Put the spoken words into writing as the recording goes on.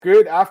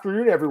Good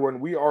afternoon, everyone.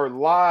 We are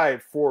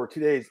live for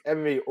today's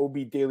MMA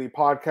OB Daily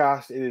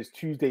Podcast. It is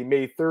Tuesday,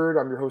 May 3rd.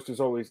 I'm your host,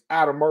 as always,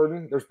 Adam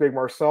Martin. There's Big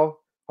Marcel.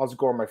 How's it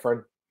going, my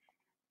friend?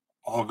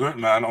 All good,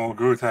 man. All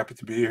good. Happy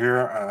to be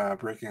here,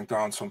 breaking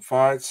down some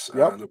fights.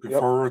 Looking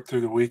forward to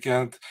the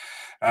weekend.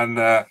 And,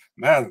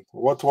 man,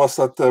 what was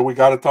that? We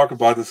got to talk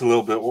about this a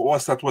little bit. What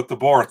was that with the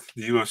board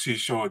the UFC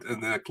showed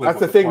in the clip? That's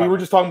the thing. We were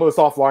just talking about this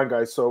offline,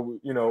 guys. So,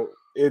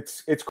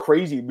 it's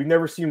crazy. We've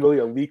never seen really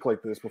a leak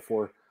like this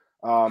before.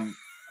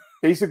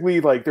 Basically,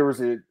 like there was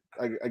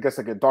I guess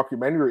a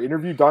documentary or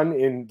interview done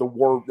in the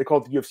war. They call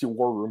it the UFC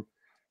War Room,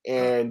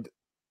 and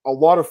a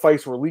lot of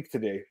fights were leaked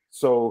today.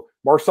 So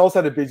Marcel's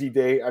had a busy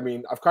day. I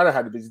mean, I've kind of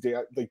had a busy day,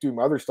 like doing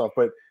my other stuff.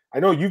 But I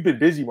know you've been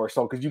busy,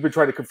 Marcel, because you've been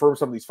trying to confirm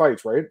some of these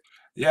fights, right?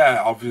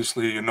 Yeah,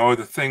 obviously,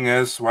 the thing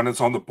is, when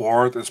it's on the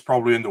board, it's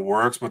probably in the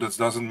works, but it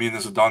doesn't mean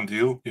it's a done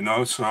deal,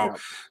 So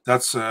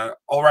that's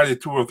already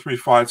 2 or 3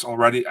 fights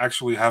already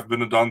actually have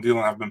been a done deal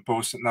and have been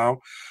posted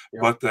now. Yeah.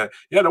 But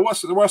there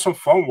were some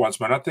fun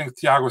ones, man. I think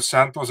Thiago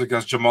Santos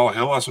against Jamal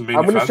Hill as a main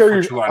event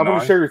for July 9. I'm going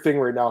to share your thing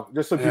right now,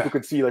 just so people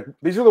can see. Like,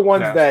 these are the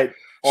ones that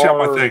share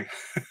my thing.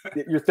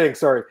 Your thing,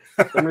 sorry.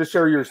 I'm going to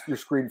share your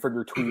screen for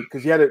your tweet,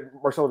 because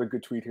Marcel had a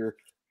good tweet here.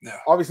 Yeah.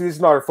 Obviously, this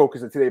is not our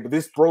focus of today, but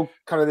this broke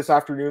kind of this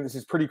afternoon. This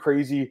is pretty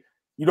crazy.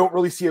 You don't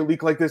really see a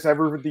leak like this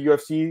ever with the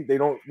UFC. They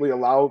don't really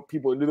allow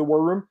people into the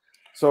war room.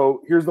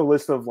 So here's the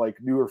list of like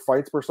newer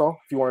fights, Marcel.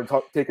 If you want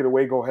to take it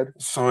away, go ahead.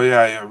 So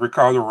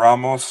Ricardo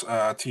Ramos,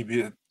 to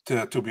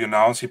be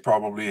announced. He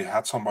probably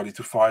had somebody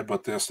to fight,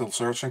 but they're still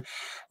searching.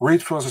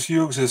 Reed versus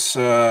Hughes is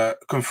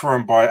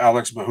confirmed by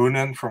Alex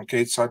Bahunin from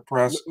Cage Side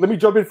Press. Let me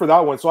jump in for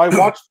that one. So I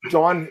watched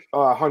John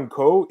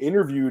Hunko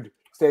interviewed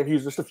Stan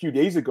Hughes just a few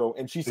days ago,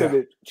 and she said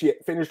that she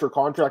finished her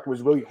contract and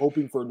was really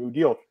hoping for a new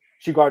deal.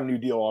 She got a new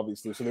deal,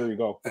 obviously, so there you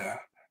go. Yeah,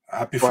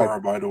 happy for her,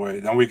 by the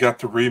way. Then we got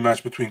the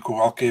rematch between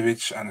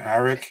Kowalkiewicz and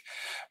Herrick,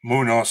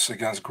 Munoz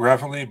against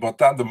Gravely, but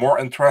then the more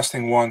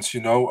interesting ones,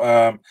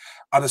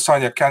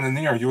 Adesanya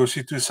Cannonier, UFC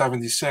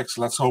 276.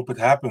 Let's hope it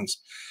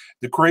happens.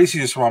 The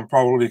craziest one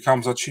probably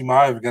comes at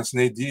Chimaev against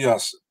Nate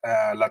Diaz.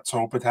 Let's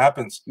hope it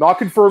happens. Not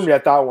confirmed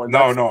yet, that one.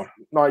 No,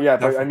 not yet.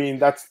 Definitely. But I mean,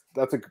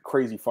 that's a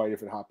crazy fight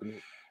if it happens.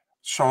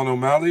 Sean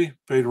O'Malley,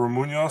 Pedro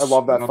Munoz. I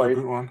love that fight.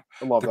 Good one.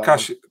 I love that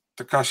one.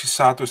 Takashi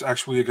Sato is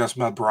actually against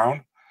Matt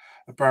Brown,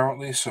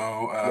 apparently.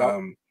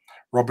 So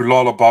Robbie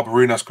Lawler,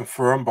 Barberina is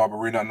confirmed.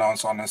 Barberina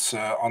announced on his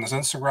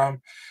Instagram.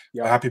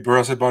 Yep. Happy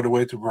birthday, by the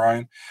way, to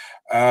Brian.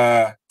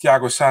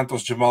 Thiago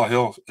Santos, Jamal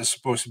Hill is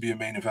supposed to be a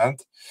main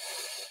event.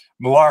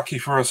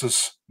 Malarkey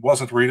versus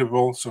wasn't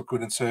readable, so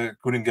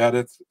couldn't get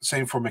it.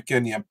 Same for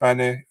McKinney and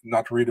Penny,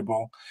 not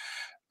readable.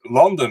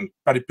 London,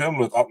 Paddy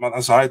Pimblett, Atman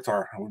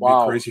Azaitar. It would be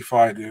a crazy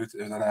fight, dude,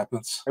 if that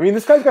happens. I mean,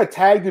 this guy's got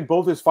tagged in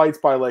both his fights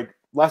by like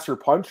lesser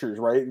punchers,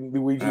 right?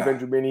 Luigi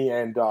Benjamini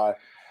and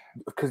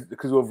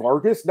Kazua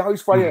Vargas. Now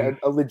he's fighting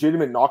a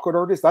legitimate knockout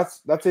artist.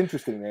 That's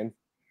interesting, man.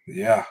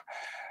 Yeah.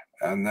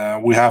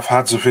 And we have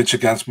Hadzovic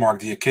against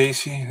Mark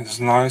Diakese. This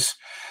is nice.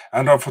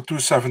 And then for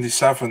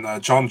 277,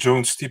 John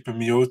Jones, Stipe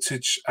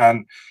Miocic,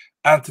 and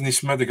Anthony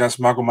Smith against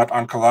Magomed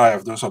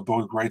Ankalaev. Those are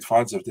both great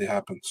fights if they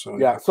happen. So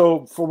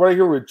So for what I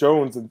hear with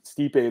Jones and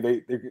Stipe,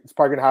 it's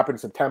probably going to happen in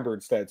September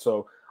instead.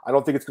 So I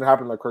don't think it's going to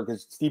happen like her,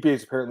 because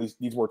Stipe apparently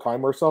needs more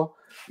time or so.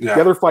 Yeah.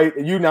 The other fight,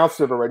 you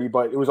announced it already,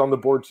 but it was on the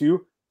board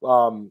too.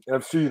 And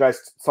I'm sure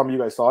some of you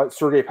guys saw it.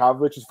 Sergey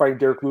Pavlovich is fighting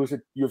Derek Lewis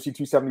at UFC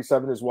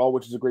 277 as well,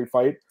 which is a great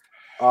fight.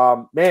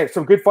 Man,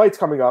 some good fights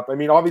coming up. I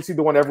mean, obviously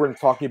the one everyone's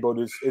talking about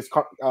is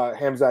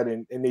Hamzat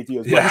and Nate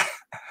Diaz. Yeah.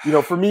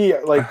 For me,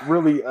 like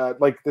really,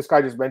 like this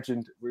guy just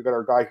mentioned, we got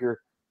our guy here,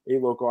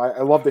 A-Loco.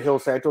 I love the Hill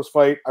Santos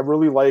fight. I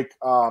really like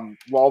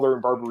Lawler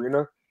and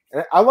Barberina.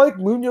 And I like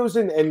Munoz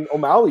and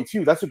O'Malley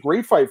too. That's a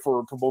great fight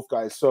for both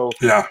guys. So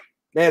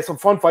man, some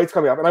fun fights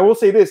coming up. And I will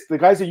say this, the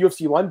guys at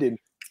UFC London,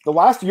 the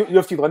last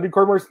UFC London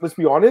card, let's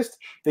be honest,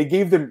 they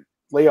gave them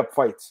layup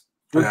fights.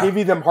 They're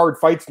giving them hard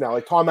fights now.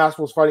 Like Tom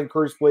Aspinall's fighting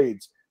Curtis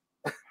Blades.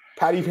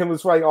 Paddy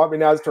Pimblett's fighting Atman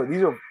Azaitar.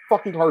 These are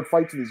fucking hard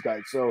fights to these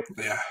guys. So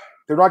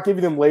they're not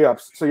giving them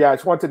layups. So I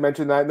just wanted to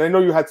mention that. And I know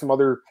you had some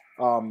other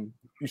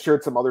you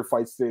shared some other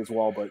fights today as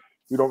well, but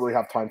we don't really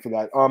have time for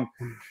that.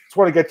 Just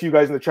want to get to you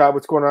guys in the chat.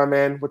 What's going on,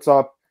 man? What's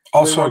up?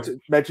 Also, to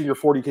mention your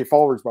 40K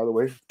followers, by the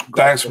way.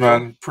 Thanks,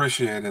 man.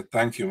 Appreciate it.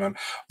 Thank you, man.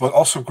 But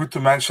also good to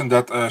mention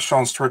that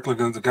Sean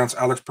Strickland against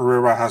Alex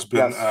Pereira has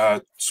been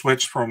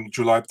switched from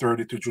July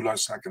 30 to July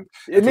 2nd.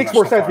 It makes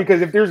more sense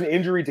because if there's an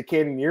injury to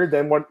Cannonier,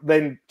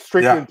 then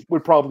Strickland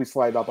would probably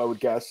slide up, I would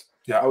guess.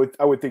 Yeah,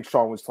 I would think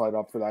Sean would slide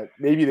up for that.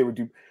 Maybe they would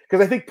do,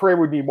 because I think Pereira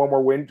would need one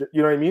more win.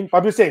 You know what I mean?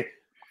 I'm just saying,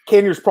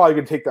 Cannonier's probably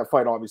going to take that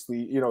fight.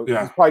 Obviously, he's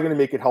probably going to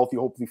make it healthy.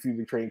 Hopefully, through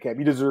the training camp,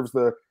 he deserves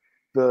the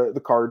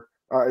card.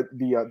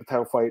 The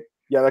title fight.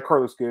 Yeah, that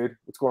card looks good.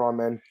 What's going on,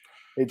 man?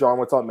 Hey, John,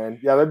 what's up, man?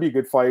 Yeah, that'd be a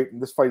good fight.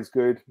 This fight is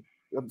good.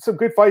 Some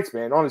good fights,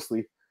 man,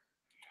 honestly.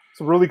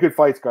 Some really good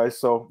fights,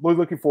 guys. So really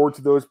looking forward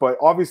to those. But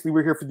obviously,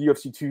 we're here for the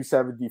UFC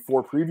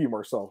 274 preview,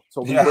 Marcel.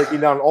 So we're breaking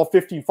down all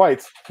 15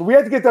 fights. But we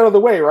had to get that out of the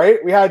way, right?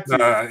 We had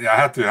to. I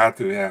had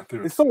to. Yeah.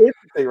 It's so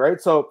interesting,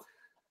 right? So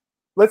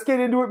let's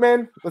get into it,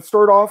 man. Let's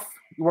start off.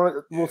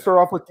 We'll start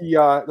off with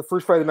the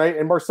first fight of the night.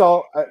 And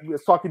Marcel, I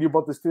was talking to you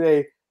about this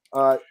today.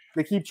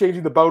 They keep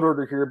changing the bout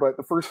order here, but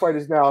the first fight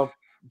is now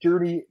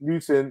Journey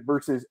Newson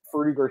versus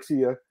Ferdy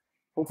Garcia.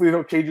 Hopefully they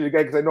don't change it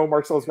again because I know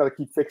Marcel's got to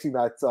keep fixing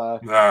that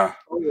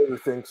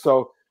thing.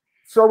 So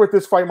start with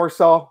this fight,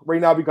 Marcel. Right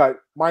now we got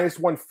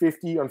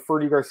 -150 on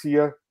Ferdy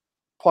Garcia,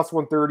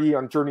 +130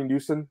 on Journey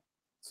Newson.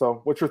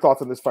 So what's your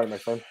thoughts on this fight, my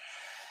friend?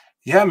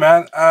 Yeah,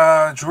 man.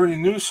 Journey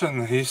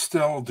Newson, he's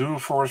still due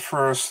for his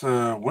first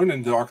win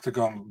in the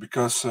octagon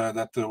because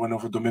that win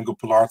over Domingo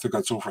Pilarte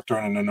got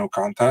overturned in a no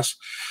contest.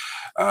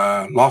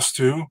 Lost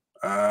two.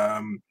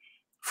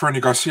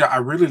 Ferdy Garcia, I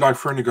really like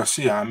Ferdy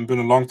Garcia. I've been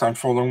a long time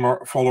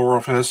follower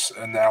of his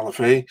in the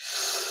LFA,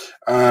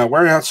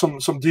 where he had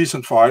some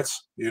decent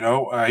fights. You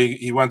know,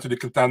 he went to the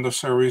Contender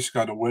Series,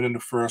 got a win in the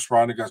first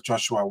round against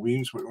Joshua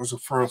Weems,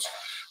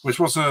 which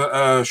was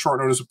a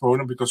short notice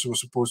opponent because he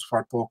was supposed to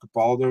fight Paul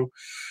Capaldo.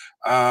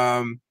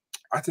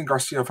 I think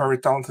Garcia a very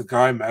talented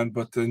guy, man,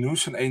 but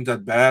Newson ain't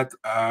that bad.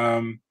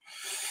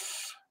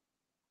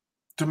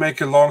 To make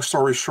a long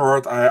story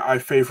short, I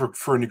favor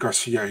Ferdy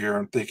Garcia here.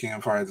 I'm taking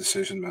him via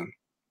decision, man.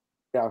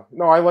 Yeah,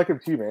 no, I like him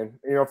too, man.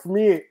 You know, for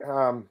me,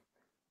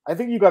 I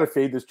think you got to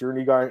fade this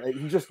Journey guy.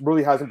 He just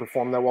really hasn't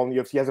performed that well in the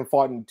UFC. He hasn't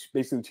fought in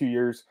basically 2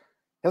 years.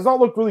 Has not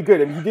looked really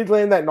good. I mean, he did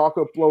land that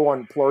knockout blow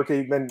on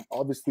Pilarte, then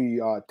obviously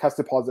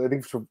tested positive, I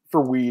think,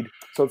 for weed.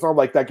 So it's not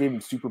like that gave him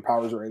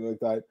superpowers or anything like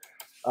that.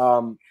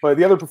 But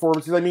the other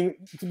performances, I mean,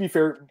 to be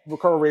fair,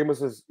 Ricardo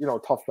Ramos is, you know,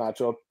 a tough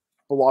matchup,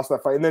 but lost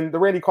that fight. And then the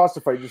Randy Costa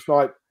fight, just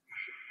not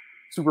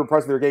super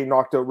impressive. They're getting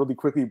knocked out really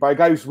quickly by a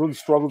guy who's really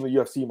struggled in the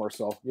UFC,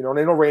 Marcel. You know, and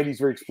I know Randy's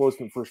very explosive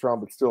in the first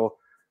round, but still,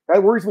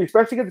 that worries me,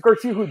 especially against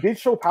Garcia, who did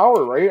show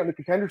power, right, on the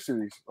Contender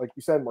Series, like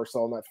you said,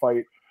 Marcel, in that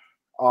fight.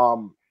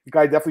 The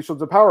guy definitely shows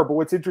the power, but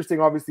what's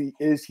interesting, obviously,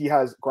 is he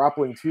has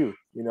grappling too.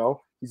 You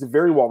know, he's a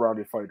very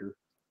well-rounded fighter.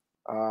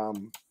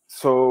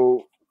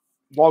 So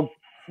while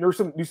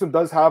Newsom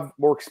does have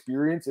more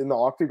experience in the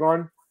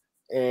octagon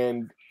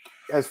and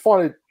has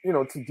fought, you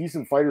know, some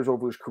decent fighters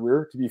over his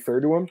career, to be fair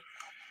to him,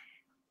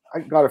 I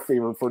got a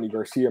favor for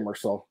Garcia,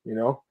 Marcel. You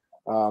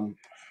know,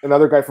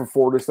 another guy from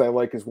Fortis that I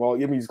like as well. I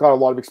mean, he's got a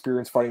lot of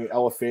experience fighting at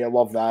LFA. I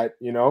love that.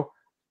 You know,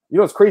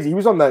 it's crazy. He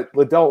was on that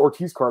Liddell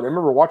Ortiz card. I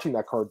remember watching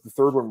that card, the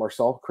third one,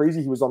 Marcel.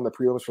 Crazy. He was on the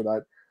prelims for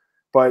that.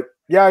 But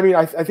yeah, I mean,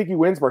 I think he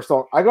wins,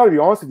 Marcel. I got to be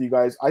honest with you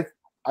guys.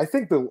 I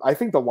think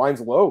the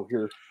line's low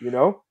here. You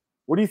know,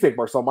 what do you think,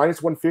 Marcel?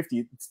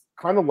 -150. It's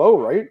kind of low,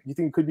 right? You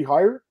think it could be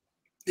higher?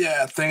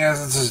 Yeah, the thing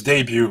is, it's his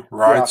debut,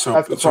 right? Yeah, so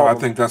I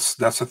think that's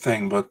the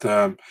thing. But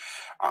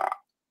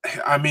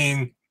I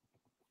mean,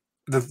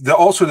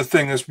 the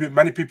thing is,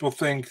 many people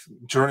think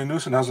Journey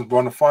Newson hasn't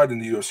won a fight in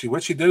the UFC,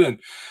 which he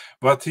didn't.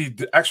 But he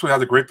actually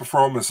had a great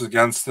performance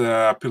against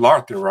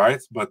Pilarte,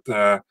 right? But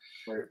do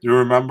you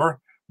remember?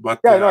 But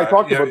yeah, no, I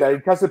talked about that. He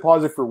tested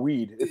positive for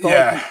weed. It's not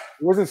like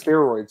it wasn't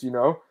steroids, you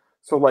know.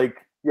 So like,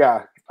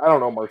 yeah, I don't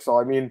know, Marcel.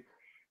 I mean,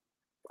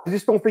 I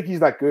just don't think he's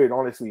that good,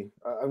 honestly.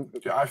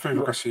 Yeah, I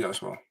favor Garcia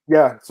as well.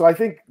 Yeah, so I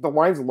think the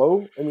line's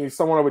low. I mean,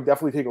 someone I would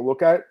definitely take a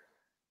look at.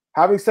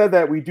 Having said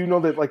that, we do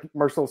know that, like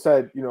Marcel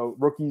said, you know,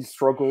 rookies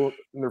struggle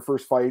in their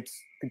first fights,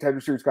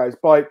 Contender Series guys.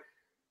 But,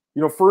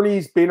 you know,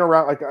 Fernie's been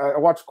around. Like, I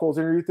watched Cole's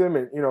interview with him,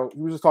 and, you know,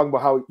 he was just talking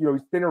about how, you know,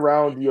 he's been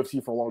around the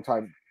UFC for a long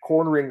time,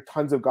 cornering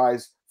tons of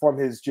guys from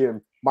his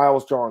gym.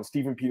 Miles John,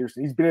 Steven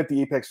Peterson. He's been at the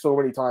Apex so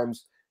many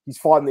times. He's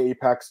fought in the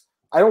Apex.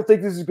 I don't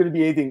think this is going to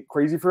be anything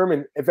crazy for him.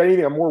 And if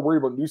anything, I'm more worried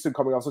about Newsom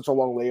coming off such a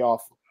long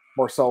layoff,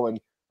 Marcel, and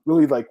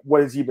really, like,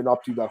 what has he been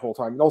up to that whole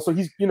time? And also,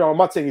 he's, you know, I'm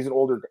not saying he's an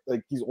older,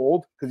 like, he's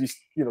old because he's,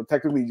 you know,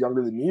 technically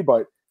younger than me,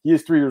 but he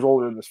is 3 years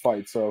older in this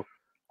fight. So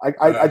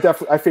I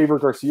definitely favor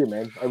Garcia,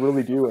 man. I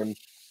really do. And,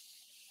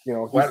 you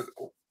know,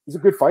 he's a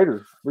good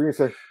fighter. What are you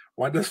going to say?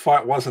 When this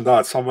fight wasn't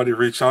that, somebody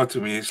reached out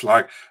to me. He's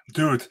like,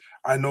 dude,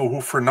 I know who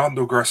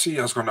Fernando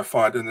Garcia is going to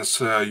fight in this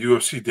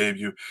UFC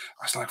debut.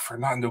 I was like,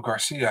 Fernando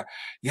Garcia?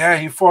 Yeah,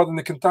 he fought in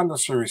the Contender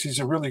Series. He's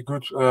a really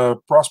good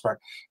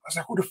prospect. I was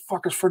like, who the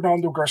fuck is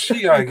Fernando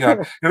Garcia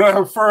again? You know,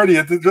 I'm 30.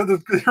 It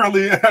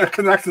really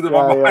connected in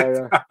my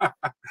mind.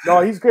 Yeah.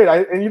 No, he's good.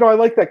 And, you know, I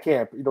like that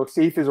camp. You know,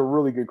 Safe is a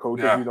really good coach,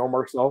 as you know,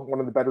 Marcel. One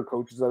of the better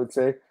coaches, I would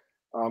say.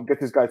 Get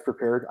these guys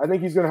prepared. I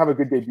think he's going to have a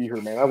good debut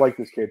here, man. I like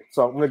this kid.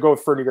 So I'm going to go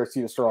with Ferdy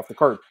Garcia to start off the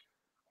card.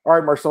 All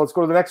right, Marcel, let's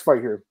go to the next fight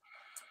here.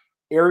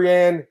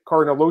 Ariane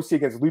Carnelossi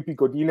against Lupi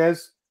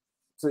Godinez.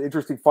 It's an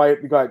interesting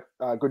fight. We got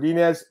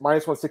Godinez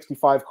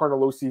 -165,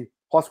 Carnelossi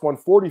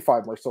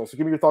 +145, Marcel. So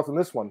give me your thoughts on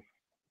this one.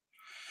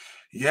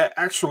 Yeah,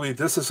 actually,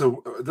 this is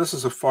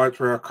a fight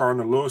where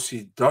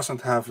Carnelossi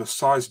doesn't have a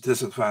size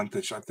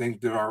disadvantage. I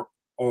think they are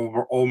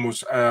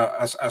almost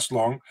as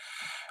long.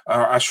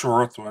 As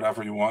short,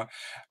 whatever you want.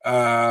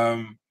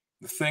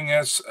 The thing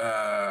is,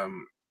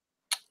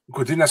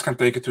 Godinez can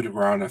take it to the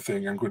ground, I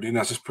think, and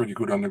Godinez is pretty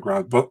good on the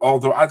ground. But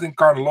although I think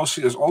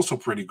Carnelossi is also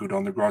pretty good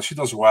on the ground, she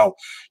does well,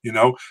 you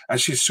know,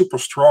 and she's super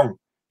strong.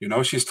 You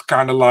know, she's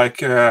kind of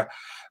like a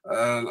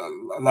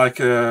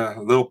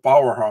little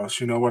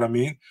powerhouse. You know what I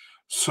mean?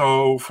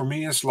 So for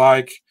me, it's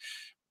like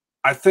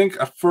I think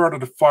the further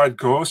the fight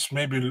goes,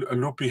 maybe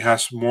Lupi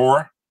has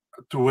more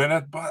to win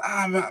it. But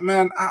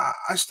man,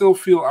 I still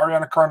feel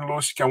Ariana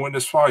Carnelossi can win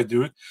this fight,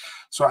 dude.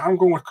 So I'm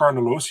going with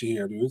Carnelossi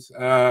here, dude.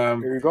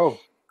 There you go.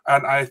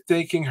 And I'm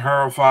taking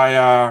her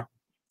via.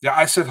 Yeah,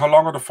 I said how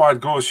longer the fight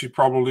goes, she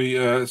probably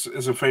is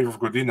in favor of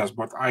Godinez,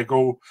 but I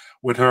go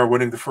with her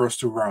winning the first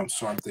 2 rounds.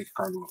 So I'm taking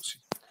Carnelossi.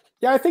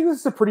 Yeah, I think this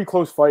is a pretty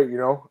close fight, you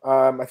know.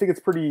 I think it's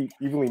pretty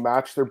evenly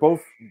matched. They're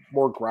both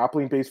more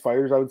grappling-based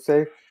fighters, I would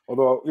say.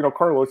 Although, you know,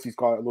 Carnelossi's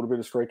got a little bit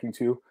of striking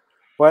too.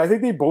 But I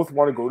think they both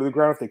want to go to the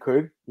ground if they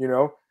could, you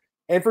know.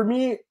 And for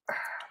me,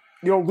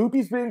 you know,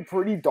 Lupi's been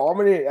pretty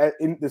dominant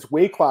in this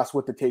weight class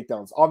with the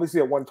takedowns.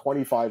 Obviously, at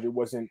 125, it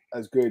wasn't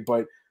as good,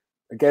 but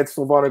against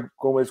Silvana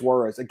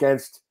Gomez-Juarez,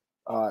 against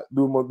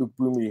Luma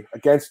Lukbumi,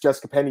 against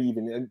Jessica Penny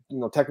even, and, you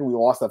know, technically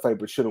lost that fight,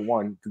 but should have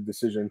won the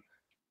decision.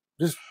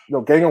 Just, you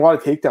know, getting a lot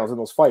of takedowns in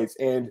those fights.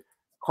 And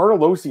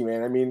Carnelossi,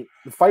 man, I mean,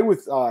 the fight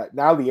with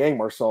Natalie Yang,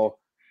 Marcel,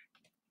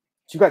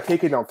 she got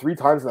taken down 3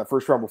 times in that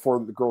first round before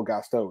the girl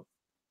gassed out.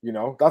 You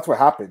know, that's what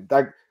happened.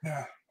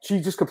 She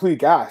just completely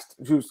gassed.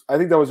 I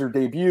think that was her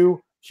debut.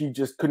 She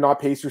just could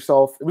not pace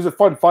herself. It was a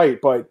fun fight,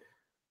 but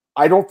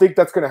I don't think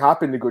that's going to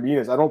happen to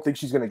Godinez. I don't think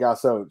she's going to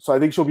gas out. So I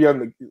think she'll be on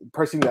the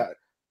pressing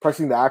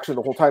the action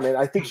the whole time. And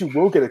I think she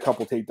will get a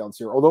couple takedowns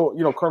here. Although,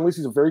 you know,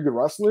 Carnelossi's a very good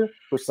wrestler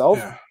herself.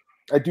 Yeah.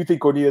 I do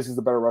think Godinez is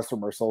the better wrestler,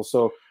 Marcel.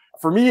 So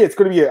for me, it's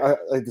going to be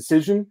a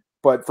decision.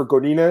 But for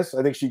Godinez,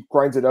 I think she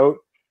grinds it out,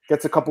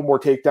 gets a couple more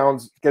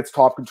takedowns, gets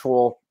top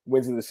control,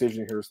 wins the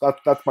decision here. So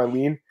that's my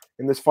lean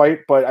in this fight.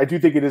 But I do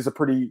think it is a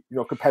pretty, you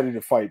know,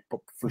 competitive fight.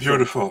 For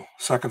Beautiful. Sure.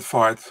 Second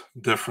fight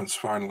difference,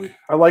 finally.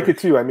 I like it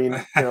too. I mean,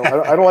 you know,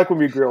 I don't like when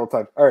we agree all the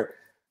time. All right.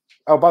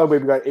 Oh, by the way,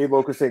 we got A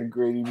Loco saying,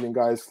 great evening,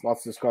 guys.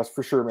 Lots to discuss.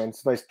 For sure, man.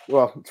 It's nice.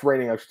 Well, it's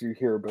raining actually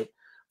here, but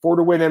Forward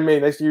to Win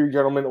MMA. Nice to hear you,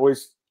 gentlemen.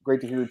 Always great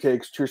to hear your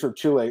takes. Cheers from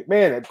Chile.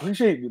 Man, I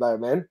appreciate that,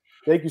 man.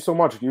 Thank you so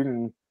much, dude.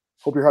 And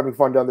hope you're having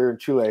fun down there in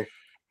Chile.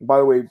 And by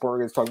the way,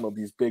 Morgan's talking about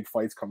these big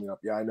fights coming up.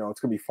 Yeah, I know. It's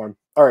going to be fun.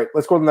 All right,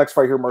 let's go to the next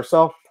fight here,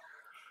 Marcel.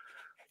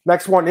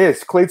 Next one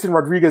is Clayton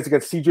Rodriguez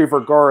against CJ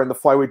Vergara in the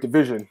flyweight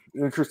division.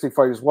 An interesting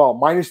fight as well.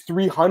 Minus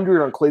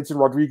 300 on Clayton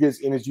Rodriguez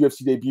in his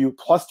UFC debut.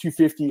 Plus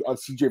 250 on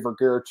CJ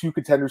Vergara. 2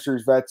 Contender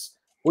Series vets.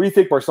 What do you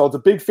think, Marcel? It's a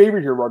big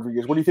favorite here,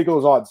 Rodriguez. What do you think of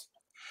those odds?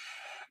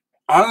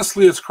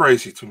 Honestly, it's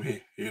crazy to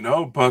me, you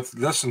know. But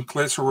listen,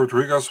 Clayton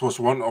Rodriguez was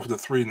one of the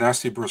 3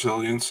 nasty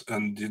Brazilians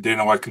in the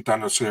Dana White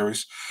Contender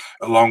Series,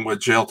 along with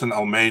Jailton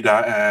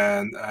Almeida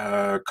and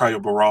Caio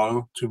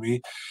Borralho, to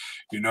me.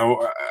 You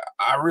know,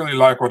 I really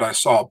like what I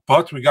saw,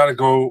 but we got to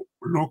go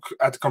look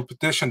at the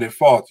competition they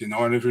fought, you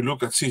know. And if you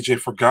look at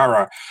CJ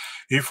Vergara,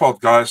 he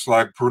fought guys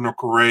like Bruno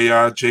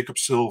Correa, Jacob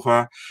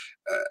Silva.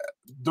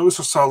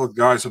 Those are solid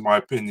guys, in my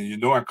opinion, you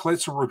know. And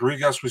Clayton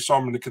Rodriguez, we saw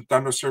him in the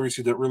Contender Series.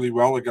 He did really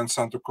well against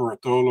Santo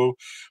Curatolo,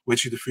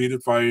 which he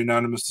defeated via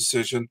unanimous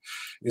decision.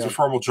 He's a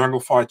former Jungle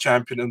Fight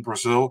champion in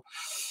Brazil.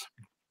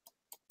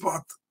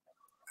 But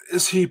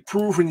is he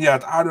proven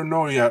yet? I don't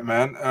know yet,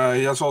 man.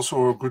 He has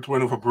also a good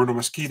win over Bruno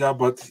Mesquita,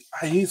 but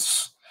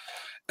it's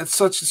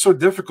so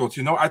difficult,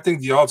 you know. I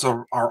think the odds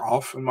are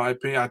off, in my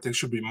opinion. I think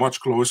should be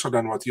much closer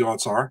than what the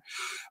odds are.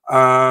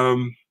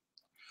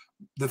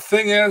 The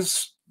thing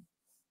is,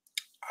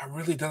 I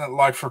really didn't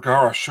like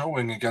Vergara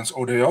showing against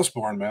O'Day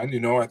Osborne, man. You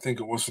know, I think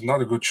it was not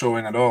a good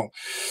showing at all.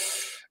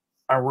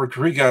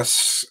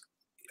 Rodriguez,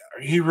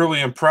 he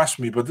really impressed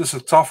me, but this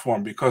is a tough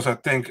one because I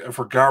think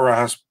Vergara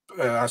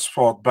has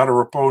fought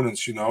better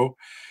opponents, you know.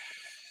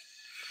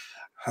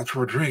 And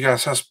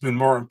Rodriguez has been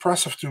more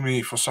impressive to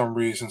me for some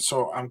reason.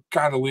 So I'm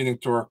kind of leaning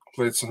toward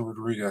Clayton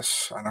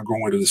Rodriguez, and I'm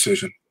going with a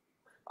decision.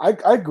 I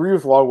agree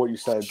with a lot of what you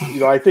said. You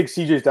know, I think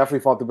CJ's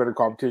definitely fought the better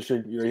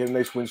competition. You know, he had a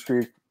nice win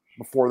streak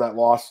before that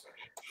loss.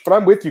 But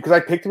I'm with you because I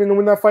picked him to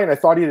win that fight, and I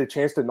thought he had a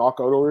chance to knock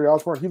out O'Day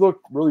Osborne. He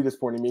looked really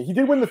disappointing to me. He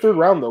did win the 3rd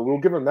round, though. We'll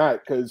give him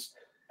that because,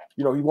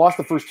 you know, he lost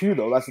the first 2,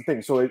 though. That's the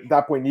thing. So at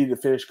that point, needed to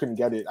finish, couldn't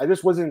get it. I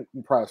just wasn't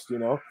impressed, you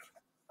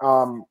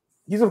know.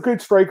 He's a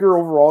good striker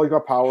overall. He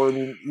got power. I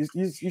mean,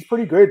 he's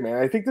pretty good, man.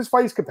 I think this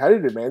fight is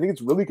competitive, man. I think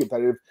it's really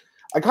competitive.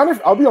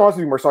 I'll be honest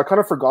with you, Marcel, I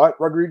kind of forgot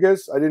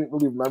Rodriguez. I didn't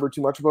really remember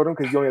too much about him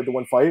because he only had the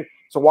 1 fight.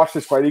 So watch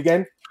this fight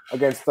again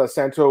against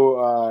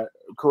Santo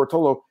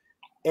Curatolo.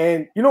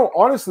 And, you know,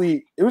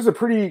 honestly, it was a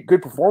pretty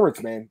good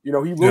performance, man. You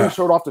know, he really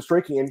showed off the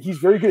striking, and he's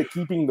very good at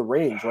keeping the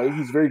range, right?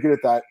 He's very good at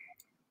that,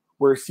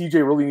 where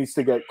CJ really needs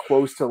to get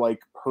close to, like,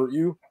 hurt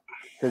you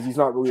because he's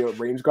not really a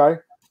range guy.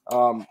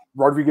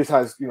 Rodriguez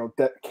has, you know,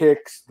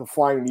 kicks, the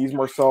flying knees,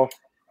 Marcel.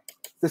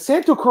 The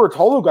Santo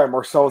Curatolo guy,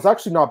 Marcel, is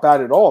actually not bad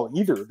at all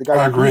either. The guy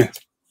I agree.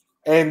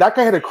 And that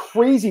guy had a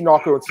crazy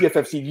knockout on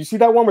CFFC. Did you see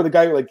that one where the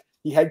guy, like,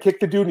 he head kicked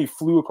the dude and he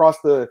flew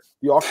across the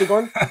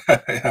octagon?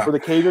 Or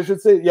the cage, I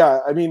should say. Yeah,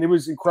 I mean, it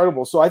was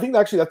incredible. So I think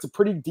actually that's a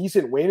pretty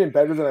decent win and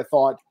better than I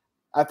thought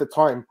at the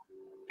time.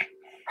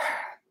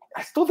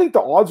 I still think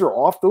the odds are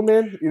off, though,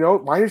 man. You know,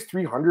 minus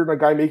 300 on a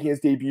guy making his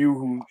debut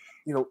who,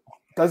 you know,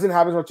 doesn't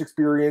have as much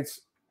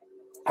experience,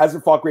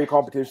 hasn't fought great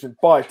competition,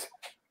 but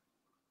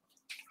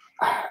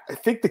I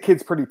think the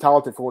kid's pretty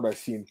talented for what I've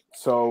seen.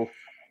 So,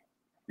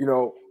 you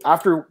know,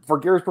 after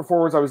Vergara's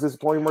performance, I was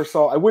disappointed,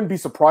 Marcel. I wouldn't be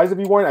surprised if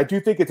he won. I do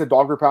think it's a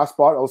dogger pass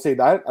spot. I'll say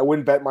that. I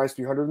wouldn't bet minus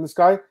 300 in this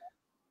guy,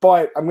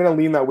 but I'm going to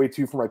lean that way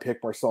too for my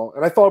pick, Marcel.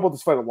 And I thought about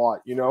this fight a lot,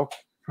 you know.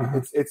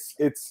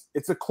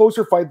 It's a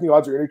closer fight than the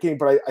odds are indicating,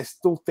 but I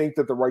still think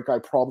that the right guy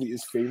probably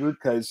is favored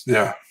because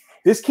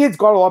this kid's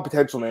got a lot of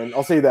potential, man.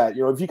 I'll say that.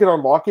 You know, if he can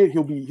unlock it,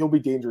 he'll be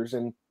dangerous.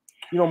 And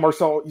you know,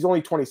 Marcel, he's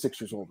only 26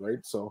 years old, right?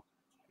 So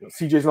you know,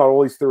 CJ's not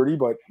always 30,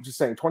 but I'm just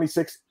saying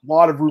 26, a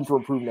lot of room for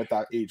improvement at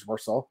that age,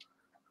 Marcel.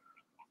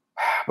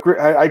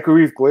 I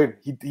agree with Glenn.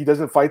 He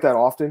doesn't fight that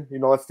often. You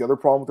know, that's the other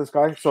problem with this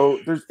guy. So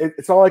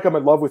it's not like I'm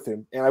in love with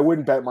him, and I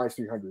wouldn't bet minus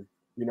 300,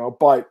 you know,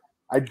 but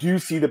I do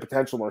see the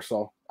potential,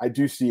 Marcel. I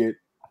do see it.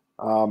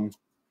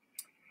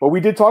 But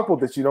we did talk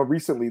about this, you know,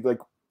 recently, like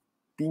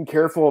being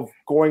careful of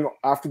going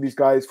after these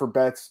guys for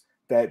bets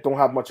that don't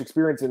have much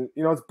experience. And,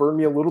 you know, it's burned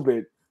me a little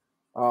bit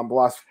the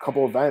last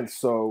couple events.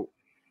 So,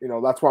 you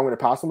know, that's why I'm going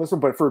to pass on this one.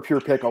 But for a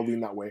pure pick, I'll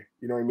lean that way.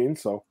 You know what I mean?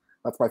 So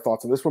that's my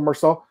thoughts on this one,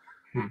 Marcel.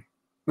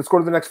 Let's go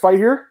to the next fight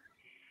here.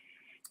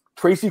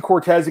 Tracy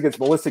Cortez against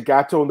Melissa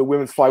Gatto in the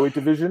women's flyweight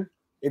division.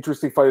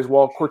 Interesting fight as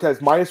well.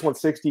 Cortez minus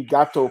 160,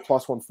 Gatto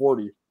plus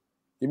 140.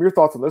 Give me your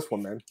thoughts on this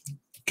one, man.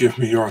 Give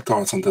me your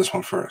thoughts on this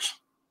one first.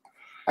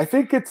 I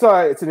think it's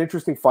an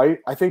interesting fight.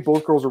 I think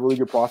both girls are really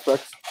good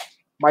prospects.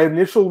 My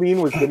initial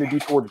lean was going to be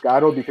towards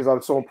Gatto because I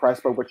was so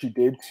impressed by what she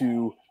did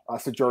to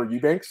Sijara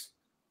Eubanks.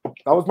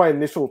 That was my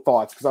initial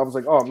thoughts because I was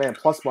like, oh man,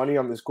 plus money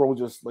on this girl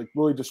just like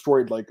really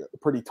destroyed like a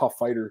pretty tough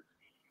fighter.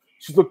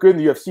 She's looked good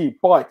in the UFC,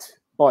 but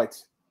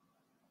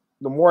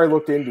the more I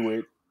looked into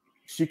it,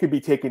 she could be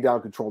taken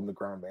down, controlled in the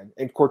ground, man.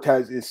 And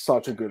Cortez is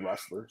such a good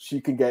wrestler. She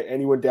can get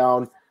anyone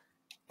down.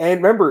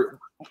 And remember,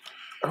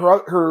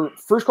 her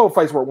first couple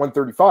fights were at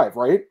 135,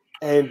 right?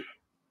 And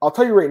I'll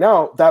tell you right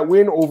now, that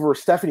win over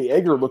Stephanie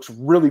Egger looks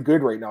really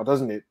good right now,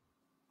 doesn't it?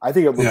 I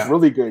think it looks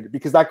really good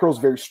because that girl's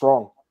very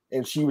strong.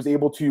 And she was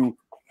able to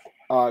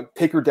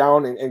take her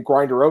down and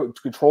grind her out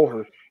and control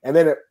her. And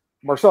then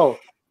Marcel,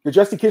 the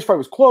Jessie Kish fight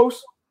was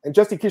close. And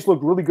Jessie Kish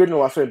looked really good in the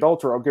last fight at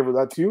Bellator. I'll give her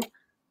that too.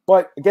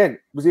 But again,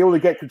 was able to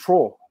get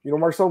control. You know,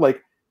 Marcel,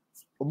 like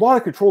a lot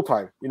of control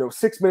time. You know,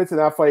 6 minutes in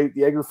that fight.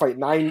 The Egger fight,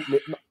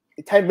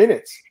 10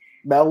 minutes.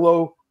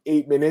 Mello,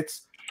 8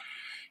 minutes.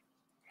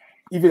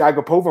 Even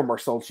Agapova,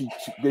 Marcel, she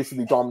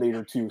basically dominated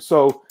her too.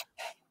 So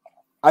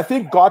I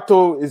think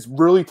Gatto is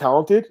really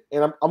talented.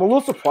 And I'm a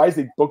little surprised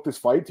they booked this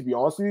fight, to be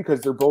honest with you,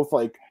 because they're both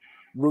like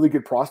really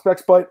good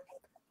prospects. But,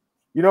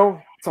 you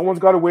know, someone's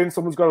got to win,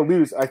 someone's got to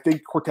lose. I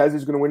think Cortez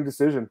is going to win a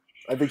decision.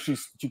 I think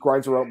she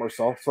grinds her out,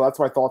 Marcel. So that's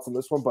my thoughts on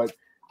this one. But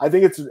I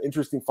think it's an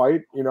interesting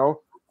fight, you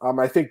know.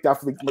 I think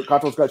definitely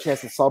Gatto's got a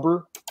chance to sub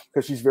her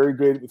because she's very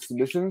good with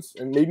submissions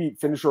and maybe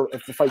finish her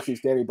if the fight stays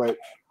standing. But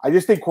I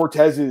just think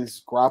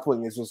Cortez's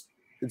grappling is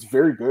it's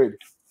very good.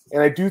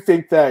 And I do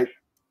think that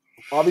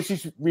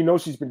obviously we know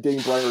she's been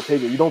dating Brian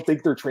Ortega. You don't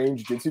think they're training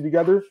jiu-jitsu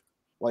together?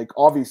 Like,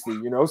 obviously,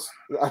 you know.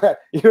 You know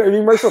what I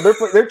mean, Marcel?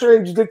 They're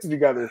training jiu-jitsu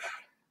together.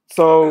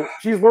 So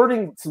she's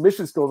learning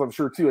submission skills, I'm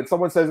sure, too. And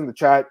someone says in the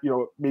chat, you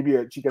know, maybe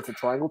she gets a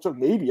triangle choke.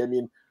 Maybe. I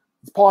mean,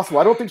 it's possible.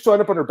 I don't think she'll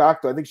end up on her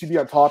back, though. I think she'd be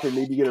on top and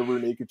maybe get a rear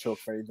naked choke,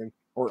 if anything,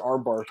 or an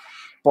armbar.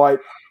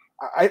 But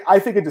I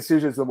think a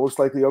decision is the most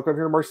likely outcome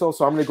here, Marcel.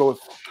 So I'm going to go with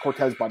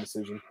Cortez by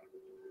decision.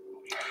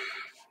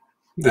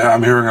 Yeah,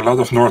 I'm hearing a lot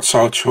of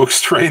north-south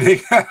chokes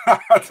training.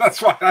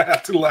 That's why I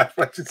had to laugh,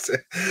 I should say.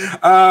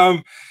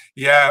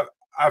 Yeah,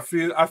 I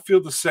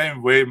feel the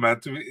same way,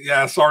 man.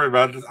 Sorry,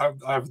 man.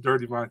 I have a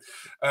dirty mind.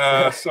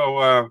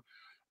 So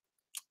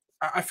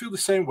I feel the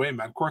same way,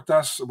 man.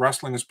 Cortez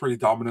wrestling is pretty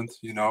dominant,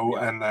 you know,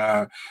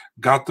 and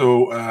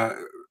Gatto,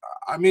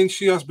 I mean,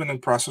 she has been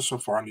impressive so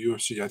far in the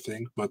UFC, I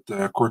think, but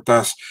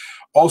Cortez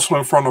also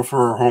in front of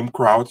her home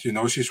crowd, you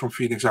know, she's from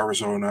Phoenix,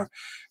 Arizona, and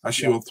I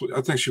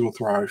think she will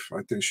thrive.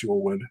 I think she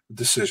will win.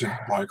 Decision,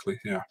 likely,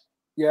 yeah.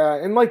 Yeah,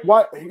 and like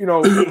what, you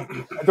know,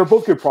 they're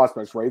both good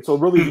prospects, right? So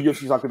really the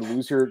UFC's not going to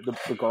lose here,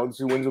 regardless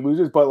who wins or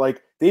loses, but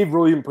like they've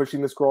really been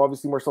pushing this girl,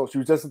 obviously, Marcel. She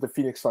was just at the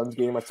Phoenix Suns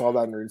game. I saw that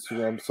on her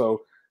Instagram.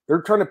 So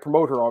they're trying to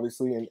promote her,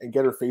 obviously, and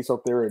get her face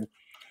out there. And,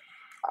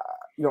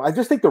 you know, I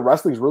just think the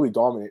wrestling is really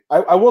dominant.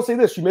 I will say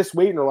this. She missed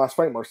weight in her last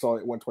fight, Marcel,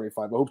 at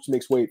 125. I hope she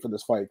makes weight for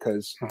this fight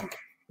because,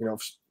 you know,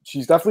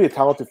 she's definitely a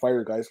talented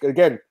fighter, guys.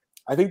 Again,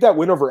 I think that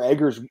win over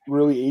Eggers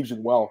really aged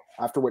well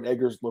after what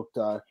Eggers looked,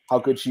 how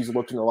good she's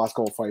looked in the last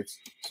couple of fights.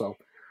 So, all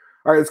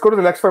right, let's go to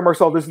the next fight,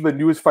 Marcel. This is the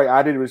newest fight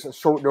added. It was a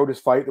short notice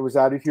fight that was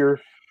added here.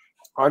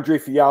 Andre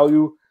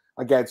Fialho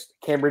against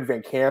Cameron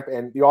Van Camp.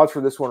 And the odds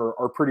for this one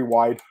are pretty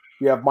wide.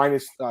 We have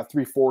minus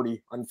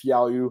 340 on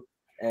Fialho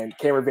and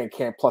Cameron Van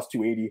Camp plus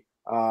 280.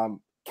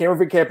 Cameron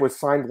Van Camp was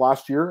signed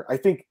last year. I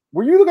think,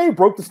 were you the guy who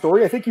broke the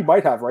story? I think you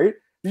might have, right?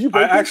 Did you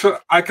break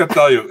I can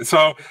tell you.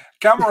 So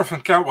Cameron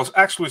Van Camp was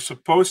actually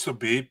supposed to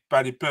be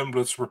Paddy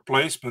Pimblett's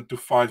replacement to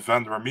fight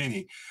Vander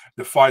Amini,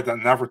 the fight that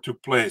never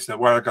took place, that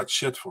where I got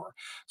shit for.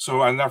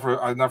 So I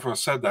never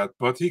said that.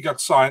 But he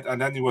got signed, and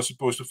then he was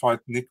supposed to fight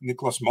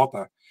Nicolas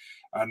Motta.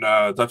 And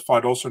that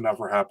fight also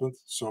never happened.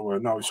 So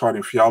now he's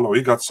fighting Fialho.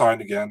 He got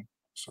signed again.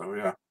 So,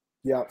 yeah.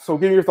 Yeah. So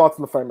give me your thoughts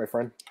on the fight, my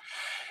friend.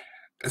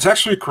 It's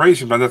actually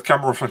crazy, man, that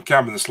Cameron Van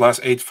Camp in his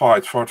last 8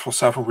 fights fought for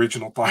 7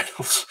 regional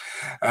titles.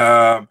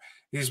 Um,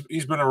 he's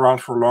been around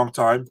for a long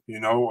time. You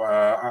know,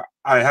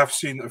 I have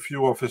seen a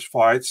few of his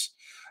fights.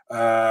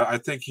 I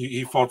think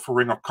he fought for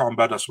Ring of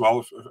Combat as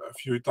well a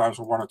few times,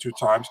 or 1 or 2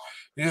 times.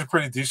 He's a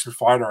pretty decent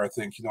fighter, I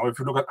think. You know, if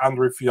you look at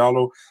Andre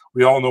Fiallo,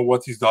 we all know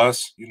what he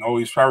does. You know,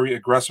 he's very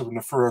aggressive in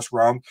the first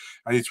round,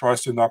 and he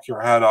tries to knock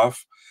your head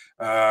off.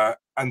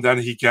 And then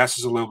he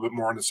guesses a little bit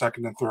more in the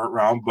second and third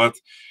round, but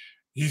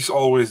he's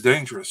always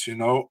dangerous, you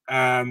know.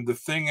 And the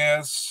thing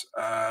is,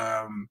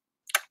 I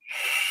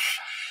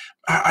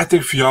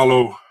think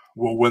Fiallo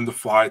will win the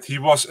fight. He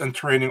was in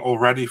training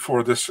already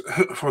for this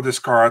for this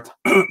card.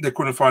 They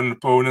couldn't find an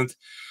opponent.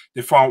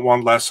 They found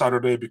one last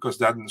Saturday because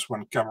that is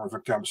when Cameron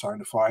Van Camp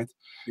signed the fight.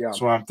 Yeah.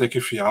 So I'm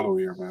taking Fiallo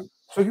here, man.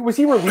 So was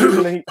he released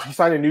and then he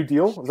signed a new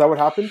deal? Is that what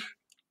happened?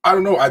 I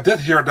don't know. I did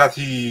hear that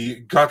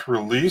he got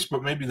released,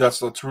 but maybe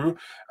that's not true.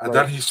 And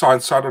then he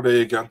signed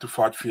Saturday again to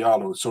fight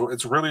Fiallo. So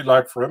it's really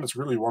like for him, it's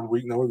really 1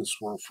 week notice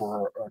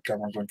for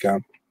Cameron Van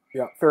Camp.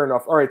 Yeah, fair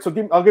enough. All right, so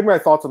I'll give my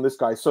thoughts on this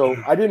guy. So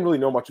I didn't really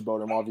know much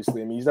about him,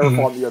 obviously. I mean, he's never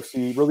fought in the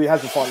UFC. Really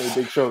hasn't fought in any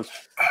big shows.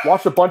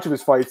 Watched a bunch of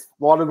his fights,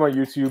 a lot of them on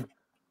YouTube.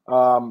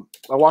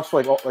 I watched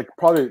like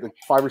probably like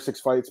 5 or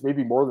 6 fights,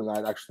 maybe more than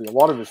that, actually. A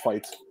lot of his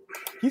fights.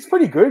 He's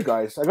pretty good,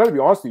 guys. I got to be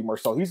honest with you,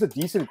 Marcel. He's a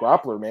decent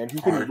grappler, man. He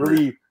can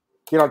really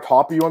get on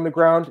top of you on the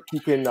ground. He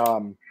can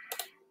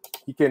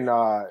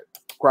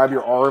grab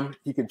your arm.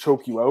 He can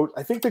choke you out.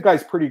 I think the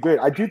guy's pretty good.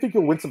 I do think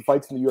he'll win some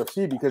fights in the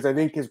UFC because I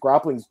think his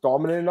grappling is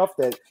dominant enough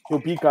that he'll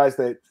beat guys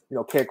that, you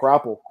know, can't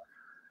grapple.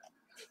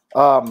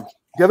 The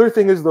other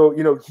thing is, though,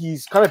 you know,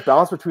 he's kind of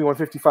balanced between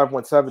 155 and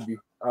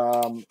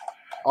 170.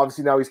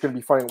 Obviously, now he's going to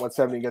be fighting at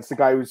 170 against the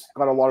guy who's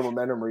got a lot of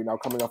momentum right now,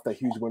 coming off that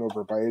huge win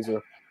over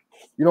Baeza.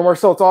 You know,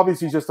 Marcel, it's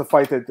obviously just a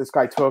fight that this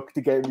guy took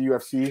to get in the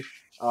UFC.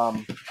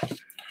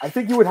 I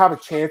think he would have a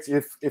chance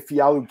if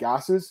Fiallo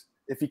gasses.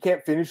 If he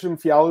can't finish him,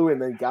 Fiallo, and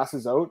then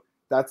gasses out,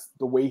 that's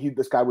the way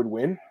this guy would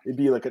win. It'd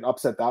be like an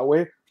upset that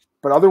way.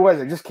 But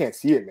otherwise, I just can't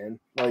see it, man.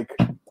 Like,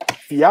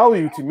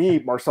 Fiallo, to me,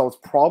 Marcel, is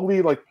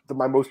probably like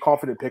my most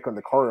confident pick on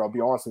the card. I'll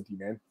be honest with you,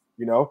 man.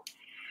 You know?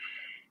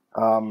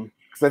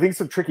 Because I think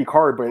it's a tricky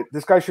card, but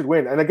this guy should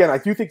win. And again, I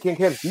do think Van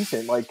Camp's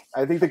decent. Like,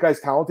 I think the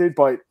guy's talented,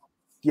 but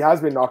he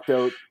has been knocked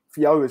out.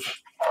 Fiallo has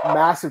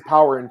massive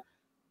power. And,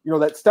 you know,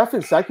 that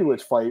Stefan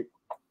Sekulic fight,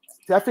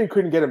 Stefan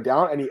couldn't get him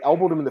down, and he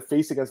elbowed him in the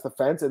face against the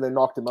fence and then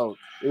knocked him out.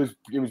 It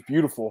was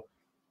beautiful.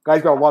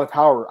 Guy's got a lot of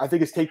power. I think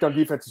his takedown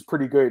defense is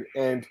pretty good.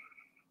 And,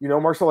 you know,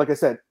 Marcel, like I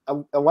said,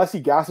 unless he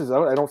gasses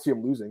out, I don't see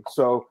him losing.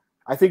 So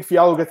I think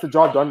Fiallo gets the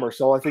job done,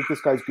 Marcel. I think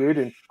this guy's good.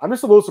 And I'm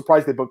just a little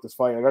surprised they booked this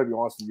fight. I got to be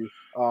honest with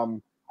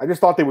you. I just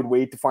thought they would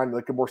wait to find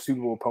like a more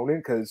suitable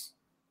opponent because,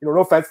 you know,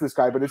 no offense to this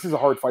guy, but this is a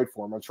hard fight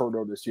for him on short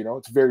notice. You know,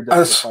 it's a very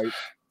difficult fight.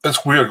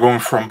 It's weird going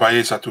from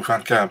Baeza to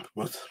Van Camp,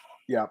 but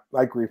yeah,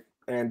 I agree.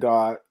 And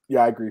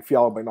yeah, I agree.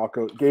 Fiallo by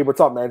knockout. Gabe,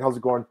 what's up, man? How's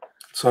it going?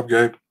 What's up,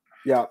 Gabe?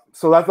 Yeah,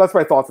 so that's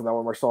my thoughts on that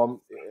one,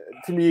 Marcel.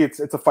 To me, it's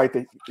a fight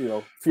that, you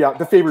know,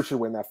 the favorite should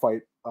win that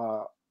fight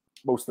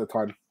most of the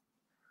time.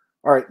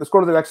 All right, let's go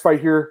to the next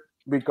fight here.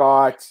 We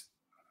got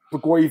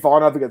Blagoy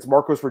Ivanov against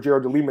Marcos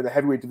Rogério de Lima in the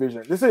heavyweight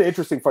division. This is an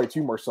interesting fight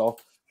too, Marcel.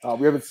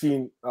 We haven't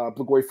seen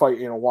Blagoy fight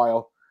in a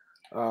while.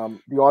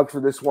 The odds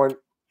for this one,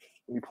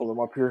 let me pull them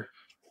up here.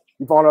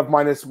 Ivanov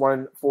minus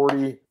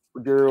 140,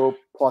 Rogério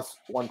plus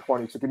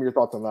 120. So give me your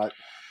thoughts on that.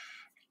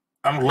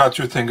 I'm glad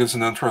you think it's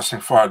an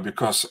interesting fight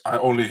because I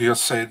only hear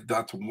say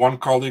that one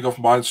colleague of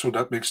mine, so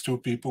that makes 2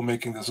 people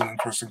making this an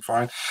interesting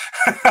fight.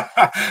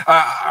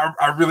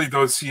 I really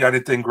don't see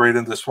anything great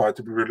in this fight,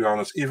 to be really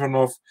honest.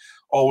 Ivanov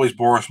always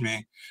bores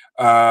me.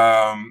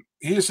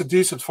 He is a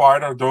decent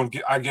fighter.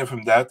 I give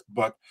him that,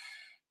 but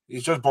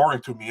he's just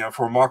boring to me. And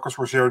for Marcos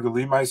Rogério de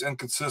Lima, he's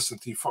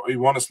inconsistent. He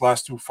won his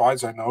last 2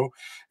 fights, I know,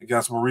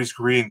 against Maurice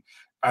Green.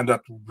 And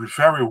that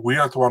very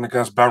weird one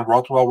against Ben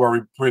Rothwell, where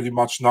he pretty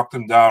much knocked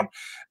him down.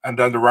 And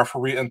then the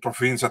referee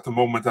intervenes at the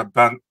moment that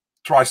Ben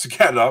tries to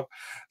get up.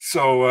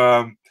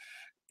 So,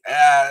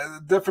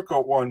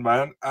 difficult one,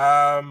 man.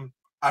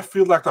 I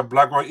feel like that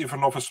Blagoy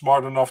Ivanov is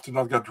smart enough to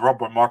not get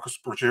dropped by Marcos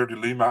Rogério de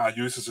Lima and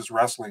uses his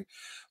wrestling.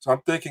 So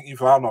I'm taking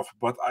Ivanov,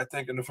 but I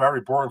think in a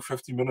very boring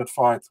 50-minute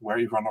fight where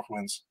Ivanov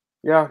wins.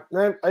 Yeah,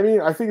 I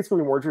mean, I think it's going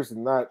to be more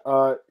interesting than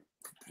that.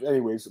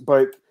 Anyways,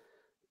 but,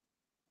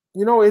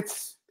 you know,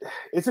 it's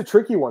a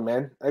tricky one,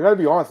 man. I got to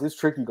be honest. It's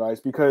tricky, guys,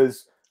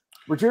 because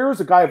Rogério is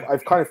a guy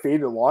I've kind of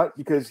faded a lot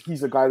because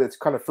he's a guy that's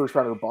kind of first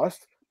rounder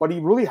bust, but he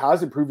really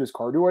has improved his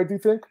cardio, I do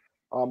think.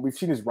 We've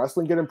seen his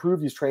wrestling get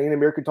improved. He's training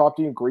American Top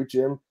Team, great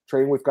gym,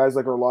 training with guys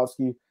like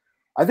Arlovsky.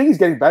 I think he's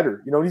getting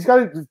better. You know, he's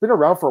been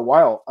around for a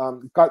while.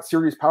 He's got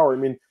serious power. I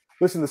mean,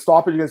 listen, the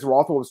stoppage against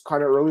Rothwell was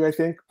kind of early, I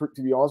think,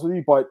 to be honest with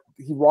you, but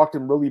he rocked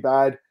him really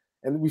bad,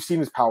 and we've seen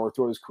his power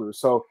throughout his career.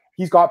 So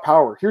he's got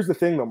power. Here's the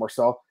thing, though,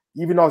 Marcel.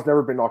 Ivanov's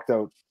never been knocked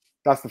out.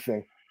 That's the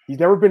thing. He's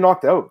never been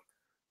knocked out,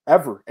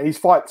 ever. And he's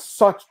fought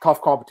such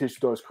tough competition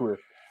throughout his career.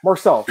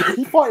 Marcel,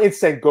 he fought in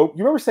Sengoku.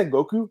 You remember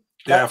Sengoku?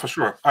 Yeah, for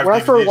sure. When I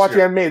started watching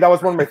MMA, that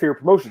was one of my favorite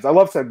promotions. I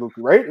love Sengoku,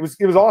 right?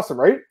 It was awesome,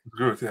 right?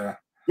 Good, yeah.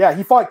 Yeah,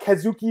 he fought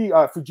Kazuki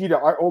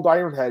Fujita, old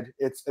Ironhead.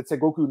 It's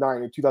Sengoku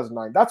 9 in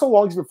 2009. That's how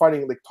long he's been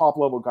fighting like top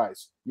level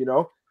guys. You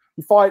know,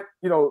 he fought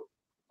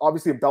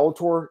obviously in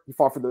Bellator. He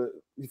fought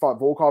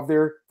Volkov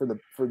there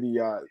for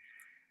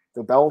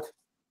the belt.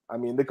 I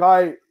mean, the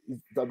guy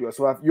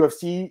WSOF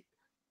UFC.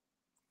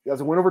 He has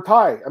a win over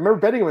Tai. I remember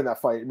betting him in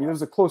that fight. I mean, it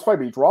was a close fight,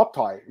 but he dropped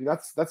Tai. I mean,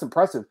 that's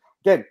impressive.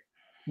 Again,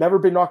 never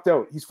been knocked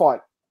out. He's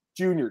fought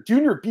Junior.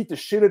 Junior beat the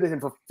shit out of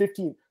him for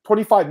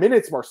 25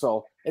 minutes,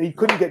 Marcel, and he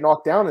couldn't get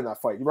knocked down in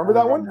that fight. You remember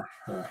that one?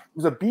 Yeah. It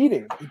was a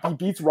beating. He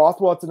beats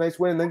Rothwell. It's a nice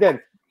win. And again,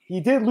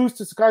 he did lose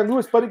to Sakai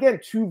Lewis, but again,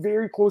 2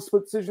 very close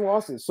split decision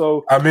losses.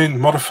 So I mean,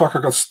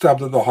 motherfucker got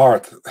stabbed in the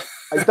heart.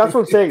 That's what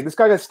I'm saying. This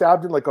guy got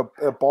stabbed in like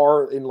a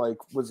bar in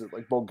was it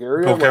like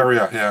Bulgaria?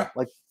 Bulgaria, yeah.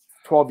 Like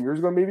 12 years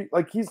ago, maybe.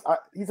 Like he's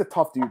a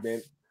tough dude,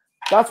 man.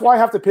 That's why I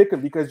have to pick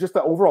him, because just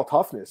the overall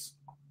toughness,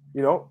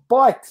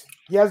 But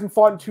he hasn't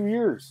fought in 2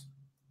 years.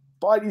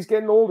 But he's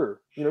getting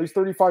older. He's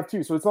 35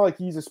 too, so it's not like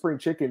he's a spring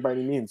chicken by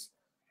any means.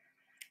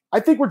 I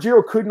think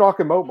Rogério could knock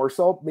him out,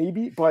 Marcel,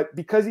 maybe, but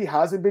because he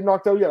hasn't been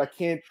knocked out yet, I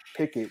can't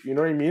pick it. You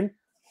know what I mean?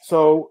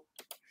 So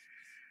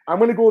I'm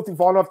going to go with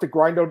Ivanov to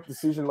grind out a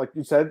decision, like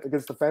you said,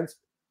 against the fence.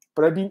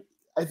 But I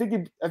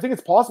think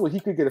it's possible he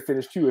could get a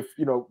finish too if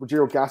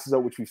Rogério gasses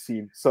out, which we've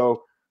seen.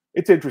 So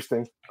it's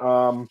interesting.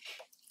 But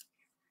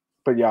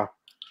yeah.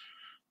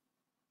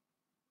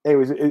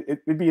 Anyways,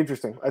 it'd be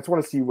interesting. I just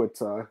want to see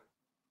what.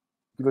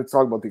 Let's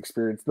talk about the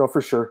experience. No, for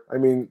sure. I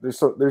mean,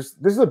 this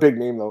is a big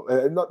name though.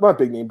 Not a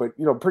big name, but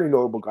pretty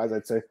notable guys,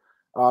 I'd say.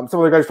 Some of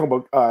the guys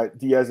talking about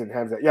Diaz and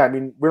Hamza. Yeah, I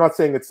mean, we're not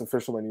saying it's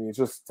official by any means. It's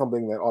just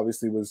something that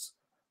obviously was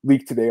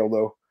leaked today.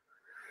 Although,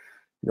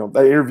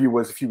 that interview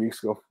was a few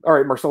weeks ago. All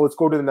right, Marcel, let's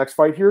go to the next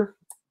fight here.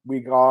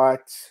 We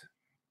got.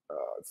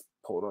 Let's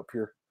pull it up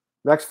here.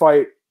 Next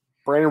fight: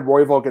 Brandon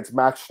Royval against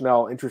Matt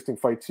Schnell. Interesting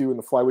fight too in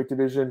the flyweight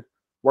division.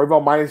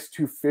 Royval minus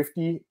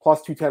 250,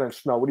 plus 210 on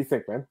Schnell. What do you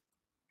think, man?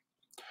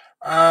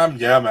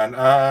 Yeah, man.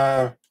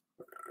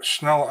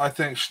 Schnell, I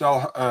think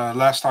Schnell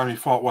last time he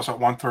fought was at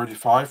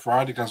 135,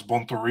 right, against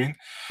Bontorin.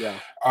 Yeah.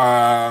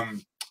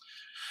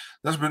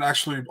 That's been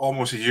actually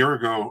almost a year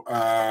ago.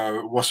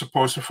 Was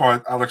supposed to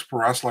fight Alex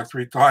Perez like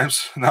 3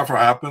 times, never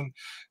happened.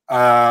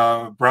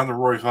 Brandon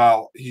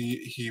Royval,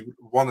 he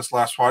won his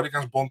last fight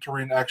against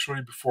Bontorin.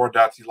 Actually, before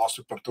that, he lost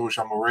to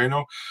Pantoja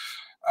Moreno.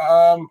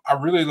 I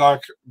really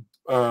like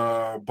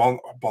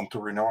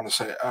Bontorin. I want to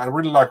say I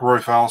really like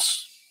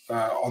Royval's.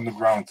 On the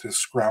ground, his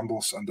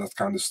scrambles and that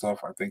kind of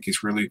stuff. I think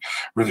he's really,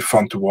 really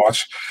fun to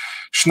watch.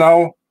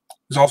 Schnell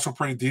is also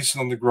pretty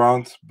decent on the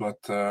ground, but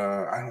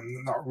I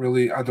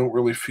don't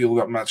really feel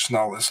that Matt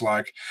Schnell is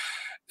like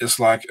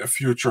a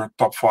future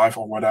top 5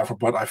 or whatever.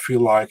 But I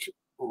feel like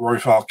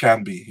Royval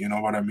can be. You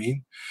know what I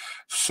mean?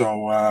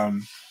 So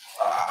I'm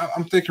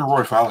taking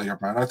Royval here,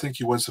 man. I think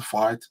he wins the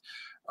fight.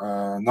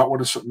 Not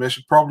with a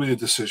submission, probably a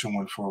decision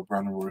win for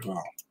Brandon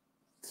Royval.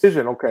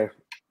 Decision, okay.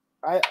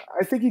 I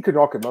think he could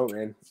knock him out,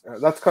 man.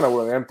 That's kind of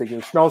what I am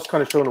thinking. Schnell's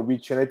kind of shown a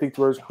weak chin, I think,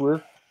 throughout his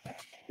career.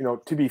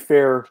 To be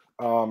fair,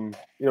 he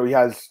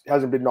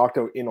hasn't been knocked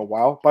out in a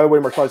while. By the way,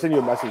 Marcel, I sent you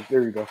a message.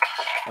 There you go.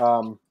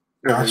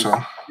 Yeah, I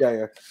saw.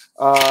 Yeah.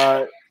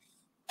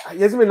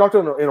 He hasn't been knocked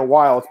out in a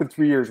while. It's been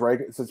 3 years, right,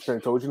 since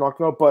Pantoja knocked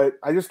him out. But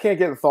I just can't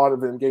get the thought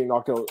of him getting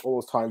knocked out all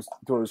those times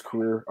throughout his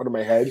career out of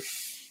my head.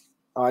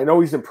 I know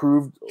he's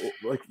improved.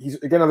 Like he's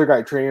again another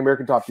guy training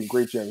American Top Team,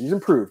 great gym. He's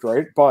improved,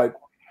 right? But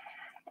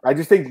I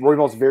just think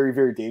Royval's very,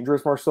 very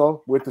dangerous,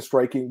 Marcel, with the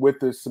striking, with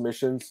the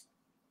submissions.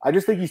 I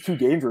just think he's too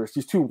dangerous.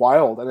 He's too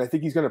wild, and I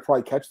think he's going to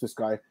probably catch this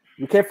guy.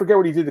 You can't forget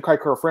what he did to Kai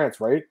Kara France,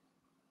 right?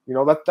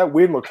 That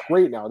win looks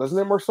great now, doesn't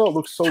it, Marcel? It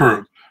looks so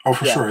good. Oh,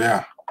 for sure,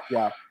 yeah.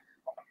 Yeah.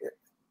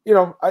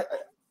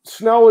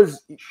 Schnell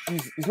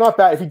he's not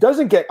bad. If he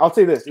doesn't get, I'll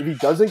say this, if he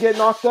doesn't get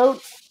knocked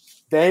out,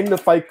 then the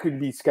fight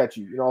could be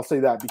sketchy. I'll say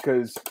that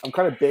because I'm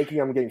kind of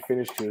banking on getting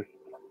finished here.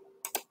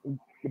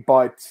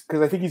 But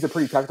because I think he's a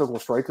pretty technical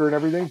striker and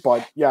everything.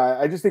 But yeah,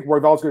 I just think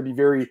Royval's going to be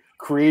very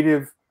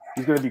creative.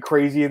 He's going to be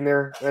crazy in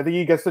there. And I think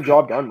he gets the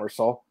job done,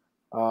 Marcel.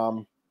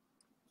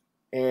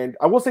 And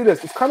I will say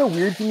this. It's kind of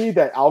weird to me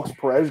that Alex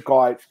Perez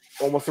got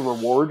almost a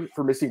reward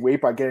for missing weight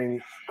by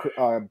getting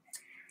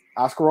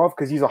Askarov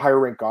because he's a higher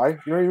ranked guy. You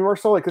know what I mean,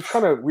 Marcel? Like, it's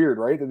kind of weird,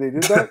 right, that they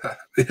did that?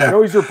 Yeah. I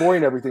know he's your boy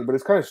and everything, but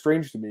it's kind of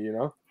strange to me,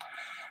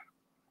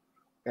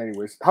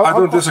 Anyways. I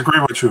don't disagree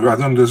with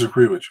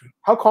you.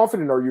 How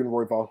confident are you in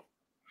Royval?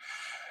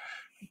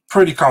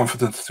 Pretty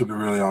confident, to be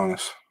really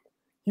honest.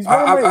 He's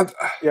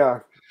yeah.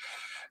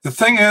 The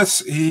thing is,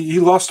 he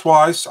lost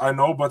twice, I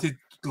know, but he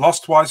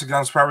lost twice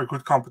against very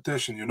good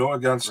competition,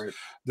 against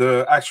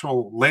the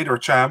actual later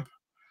champ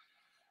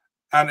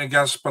and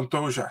against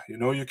Pantoja.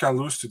 You can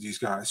lose to these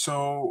guys.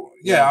 So,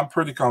 yeah, I'm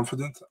pretty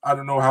confident. I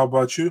don't know. How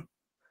about you?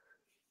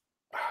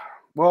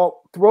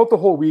 Well, throughout the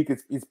whole week,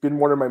 it's been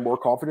one of my more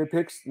confident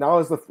picks. Now,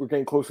 as we're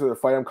getting closer to the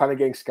fight, I'm kind of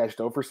getting sketched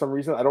out for some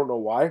reason. I don't know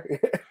why.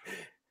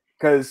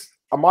 Because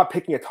I'm not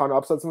picking a ton of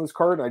upsets in this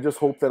card, and I just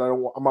hope that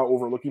I'm not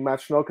overlooking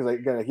Matt Schnell because,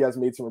 again, he has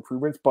made some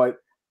improvements. But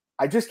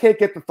I just can't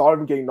get the thought of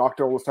him getting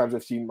knocked out all those times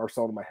I've seen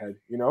Marcel in my head,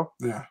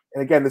 Yeah.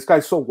 And again, this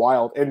guy's so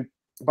wild. And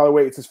By the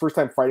way, it's his first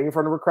time fighting in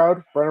front of a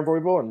crowd, Brandon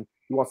Royval, and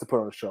he wants to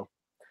put on a show.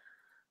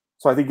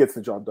 So I think he gets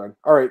the job done.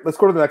 All right, let's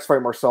go to the next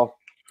fight, Marcel.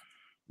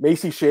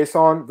 Macy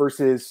Chiasson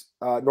versus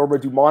Norma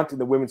Dumont in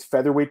the women's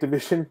featherweight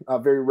division. A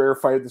very rare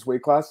fight at this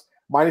weight class.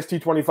 Minus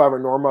 225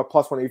 on Norma,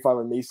 plus 185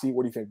 on Macy.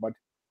 What do you think, bud?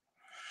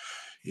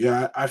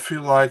 Yeah, I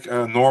feel like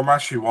Norma,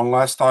 she won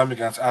last time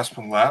against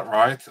Aspen Ladd,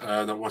 right?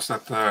 That was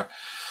that,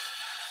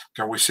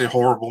 can we say,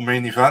 horrible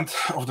main event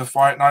of the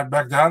fight night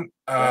back then.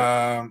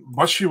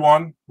 But she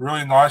won.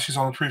 Really nice. She's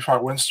on a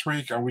 3-fight win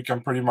streak, and we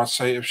can pretty much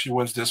say if she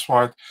wins this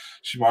fight,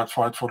 she might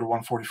fight for the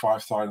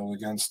 145 title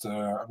against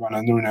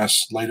Amanda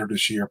Nunes later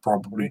this year,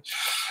 probably.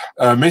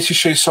 Macy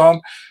Chiasson,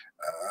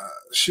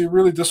 she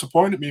really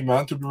disappointed me,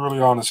 man, to be really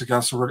honest,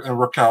 against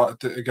Raquel,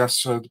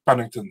 against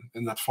Pennington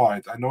in that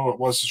fight. I know it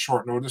was a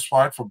short notice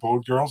fight for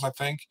both girls, I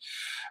think.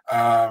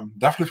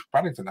 Definitely for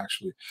Pennington,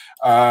 actually.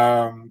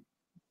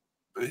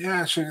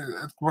 Yeah,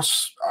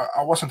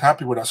 I wasn't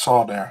happy with what I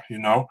saw there, you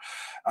know.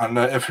 And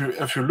if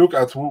you look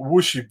at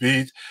who she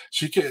beat,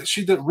 she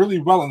did really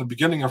well in the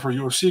beginning of her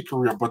UFC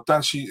career, but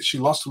then she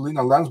lost to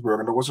Lena Landsberg,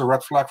 and that was a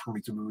red flag for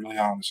me, to be really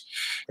honest.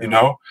 You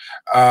know,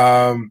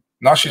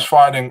 now she's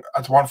fighting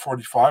at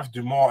 145.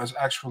 Dumont is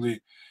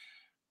actually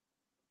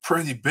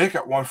pretty big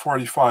at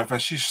 145,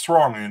 and she's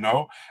strong, you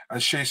know.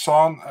 And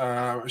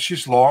Chiasson,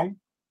 she's long,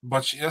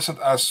 but she isn't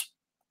as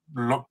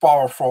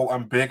powerful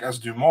and big as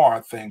Dumont, I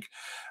think.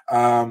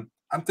 I'm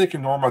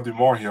taking Norma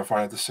Dumont here for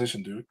a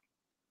decision, dude.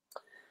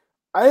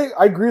 I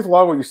agree with a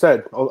lot of what you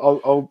said.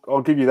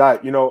 I'll give you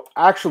that. You know,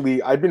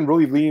 actually, I've been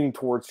really leaning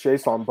towards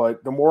Chiasson,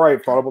 but the more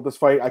I've thought about this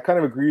fight, I kind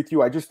of agree with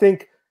you. I just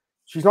think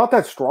she's not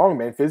that strong,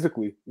 man,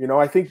 physically. You know,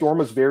 I think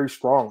Norma's very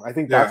strong. I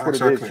think that's what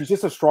it is. She's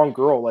just a strong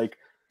girl. Like,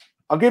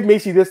 I'll give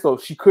Macy this, though.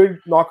 She could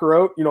knock her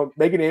out. You know,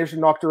 Megan Anderson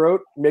knocked her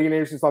out. Megan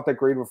Anderson's not that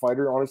great of a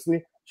fighter,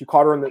 honestly. She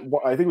caught her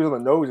I think it was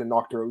on the nose and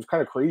knocked her out. It was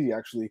kind of crazy,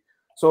 actually.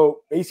 So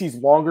Macy's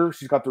longer.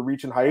 She's got the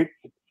reach and height.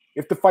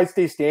 If the fight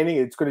stays standing,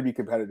 it's going to be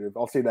competitive.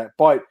 I'll say that.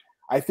 But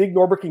I think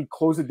Norma can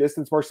close the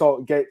distance,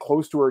 Marcel, get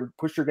close to her,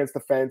 push her against the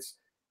fence,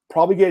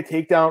 probably get a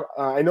takedown.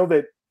 I know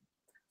that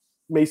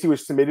Macy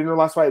was submitted in her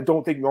last fight. I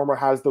don't think Norma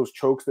has those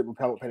chokes that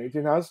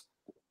Pennington has.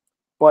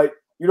 But,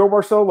 you know,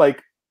 Marcel,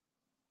 like,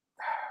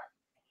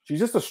 she's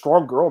just a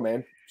strong girl,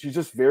 man. She's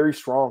just very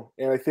strong.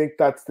 And I think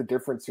that's the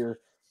difference here.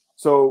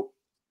 So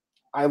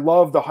I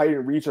love the height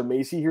and reach of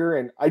Macy here.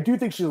 And I do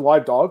think she's a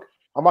live dog.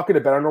 I'm not going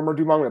to bet on Norma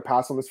Dumont. I'm going to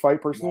pass on this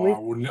fight personally.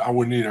 No, I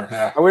wouldn't either.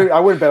 Yeah. I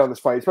wouldn't bet on this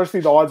fight, especially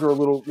the odds are a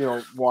little, you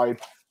know, wide.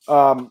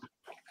 And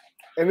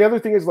the other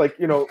thing is, like,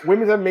 you know,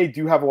 women's MMA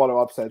do have a lot of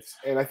upsets,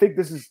 and I think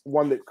this is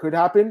one that could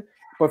happen.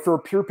 But for a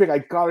pure pick, I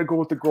got to go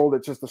with the girl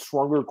that's just a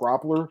stronger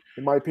grappler,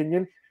 in my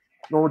opinion,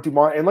 Norma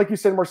Dumont. And like you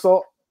said,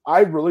 Marcel,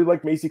 I really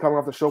like Macy coming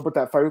off the show, but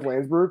that fight with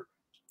Landsberg,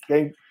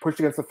 getting pushed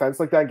against the fence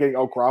like that and getting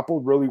out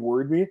grappled really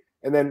worried me.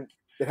 And then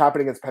it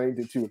happened against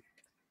Pennington too.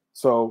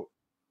 So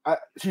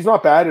she's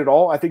not bad at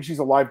all. I think she's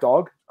a live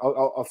dog.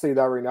 I'll say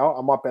that right now.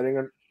 I'm not betting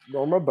on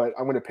Norma, but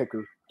I'm going to pick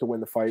her to win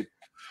the fight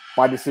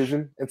by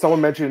decision. And someone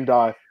mentioned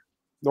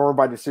Norma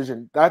by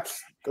decision.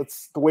 That's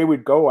the way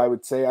we'd go, I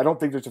would say. I don't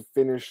think there's a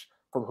finish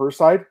from her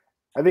side.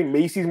 I think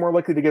Macy's more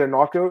likely to get a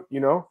knockout,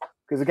 you know,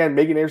 because, again,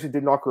 Megan Anderson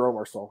did knock her out,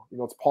 Marcel. You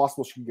know, it's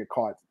possible she can get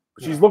caught.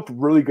 But she's looked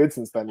really good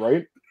since then,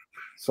 right?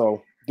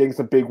 So getting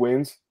some big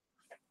wins.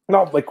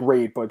 Not like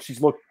great, but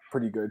she's looked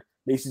pretty good.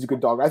 Macy's a good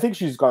dog. I think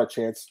she's got a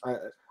chance.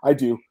 I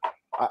do.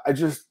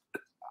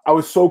 I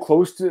was so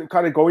close to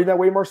kind of going that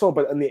way, Marcel,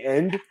 but in the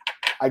end,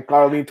 I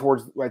got to lean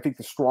towards, I think,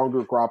 the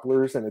stronger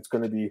grapplers, and it's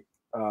going to be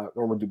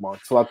Norma Dumont.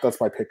 So that's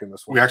my pick in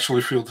this one. We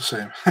actually feel the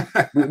same.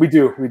 we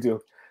do.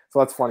 So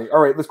that's funny. All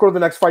right, let's go to the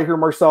next fight here,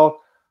 Marcel.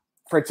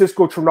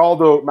 Francisco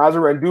Trinaldo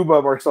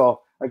Mazaranduba,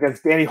 Marcel,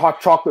 against Danny Hot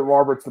Chocolate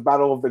Roberts, the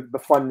battle of the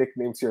fun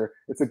nicknames here.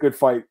 It's a good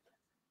fight.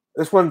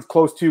 This one's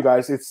close too,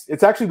 guys.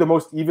 It's actually the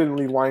most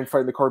evenly lined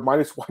fight in the card,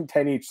 minus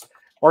 110 each.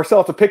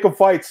 Marcel, it's a pick 'em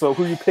fight, so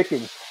who are you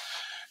picking?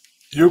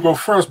 You go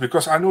first,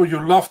 because I know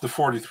you love the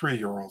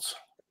 43-year-olds.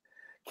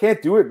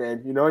 Can't do it,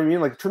 man. You know what I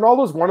mean? Like,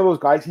 Trinaldo's one of those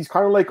guys. He's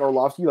kind of like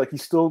Arlovsky. Like,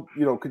 he's still,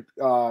 you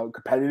know,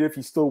 competitive.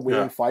 He's still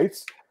winning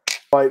fights.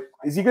 But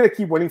is he going to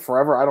keep winning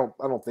forever? I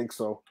don't think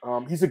so.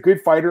 He's a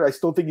good fighter. I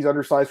still think he's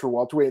undersized for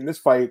welterweight. In this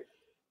fight,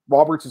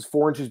 Roberts is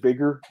 4 inches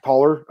bigger,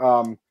 taller.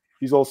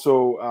 He's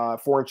also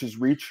 4 inches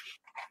reach.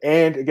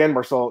 And again,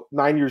 Marcel,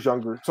 9 years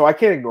younger. So I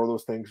can't ignore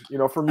those things. You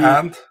know, for me.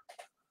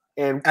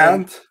 And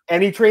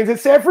he trains at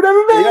Sanford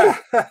MMA.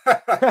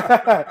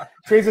 Yeah.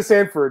 Trains at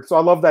Sanford. So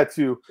I love that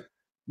too.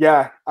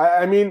 Yeah.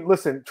 I mean,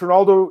 listen,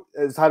 Trinaldo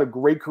has had a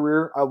great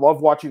career. I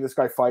love watching this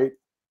guy fight.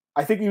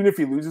 I think even if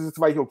he loses this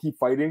fight, he'll keep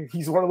fighting.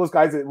 He's one of those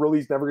guys that really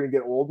is never going to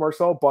get old,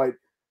 Marcel. But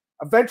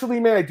eventually,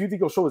 man, I do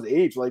think he'll show his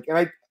age. Like,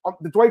 and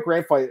the Dwight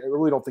Grant fight, I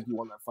really don't think he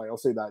won that fight. I'll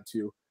say that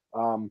too.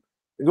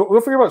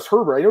 Don't forget about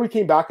Herbert. I know he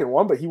came back and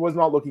won, but he was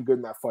not looking good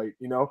in that fight.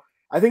 You know,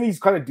 I think he's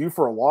kind of due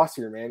for a loss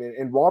here, man.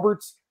 And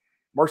Roberts,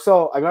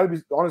 Marcel, I got to be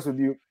honest with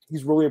you,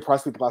 he's really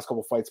impressed with the last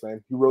couple of fights,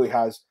 man. He really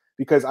has,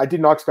 because I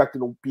did not expect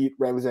him to beat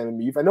Ramazan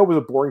Emeev. I know it was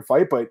a boring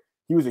fight, but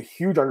he was a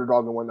huge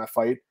underdog and won that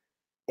fight.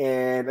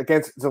 And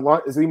against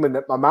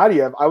Zelim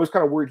Mamadiev, I was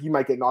kind of worried he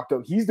might get knocked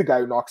out. He's the guy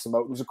who knocks him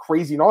out. It was a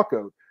crazy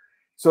knockout.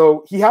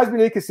 So he has been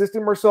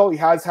inconsistent, Marcel. He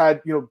has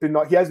had, he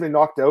has been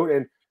knocked out.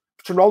 And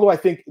Trinaldo, I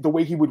think the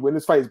way he would win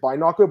this fight is by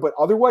knockout. But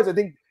otherwise, I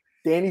think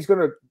Danny's going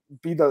to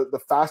be the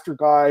faster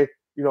guy,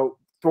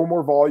 throw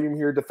more volume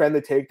here, defend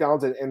the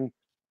takedowns, and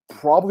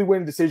probably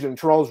win a decision.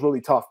 Trinaldo's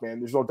really tough, man.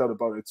 There's no doubt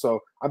about it. So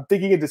I'm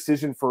thinking a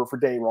decision for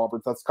Danny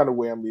Roberts. That's kind of the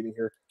way I'm leaning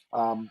here.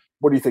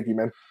 What do you think,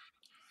 man?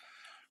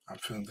 I'm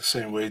feeling the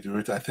same way,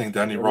 dude. I think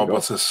Danny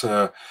Roberts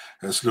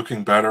is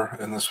looking better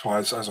in his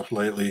fights as of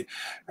lately,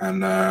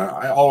 and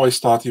I always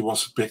thought he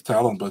was a big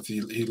talent, but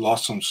he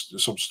lost some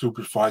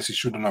stupid fights he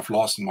shouldn't have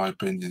lost, in my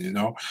opinion.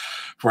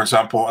 For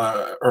example,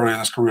 early in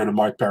his career, the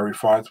Mike Perry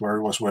fight where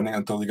he was winning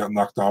until he got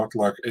knocked out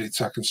like 8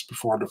 seconds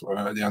before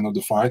the end of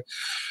the fight.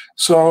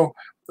 So.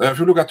 If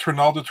you look at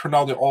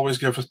Trinaldo always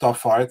gives a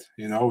tough fight.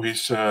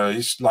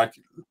 He's like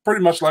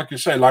pretty much like you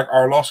say, like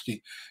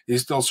Arlovsky.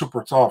 He's still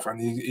super tough, and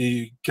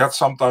he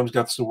sometimes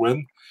gets the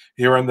win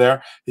here and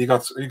there. He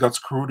got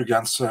screwed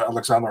against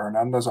Alexander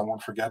Hernandez. I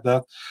won't forget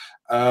that.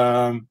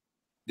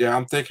 Yeah,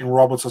 I'm taking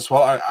Roberts as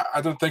well. I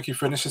don't think he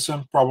finishes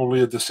him.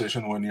 Probably a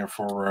decision win here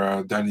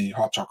for Danny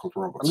Hot Chocolate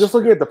Roberts. I'm just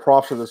looking at the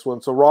props for this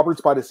one. So Roberts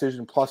by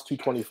decision plus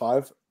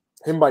 225.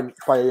 Him by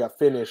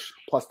finish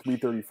plus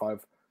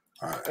 335.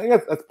 I think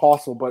that's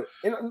possible, but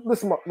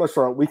listen,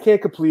 we can't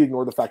completely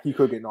ignore the fact he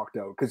could get knocked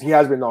out because he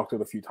has been knocked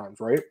out a few times,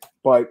 right?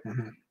 But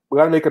we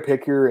got to make a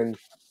pick here, and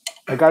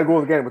I got to go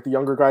again with the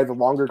younger guy, the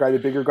longer guy, the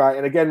bigger guy,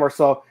 and again,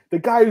 Marcel, the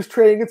guy who's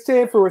training at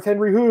Stanford with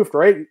Henry Hooft,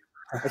 right?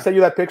 I sent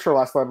you that picture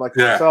last time, like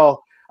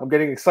Marcel, I'm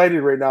getting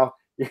excited right now.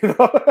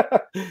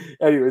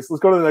 Anyways, let's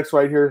go to the next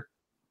fight here.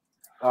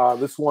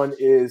 This one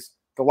is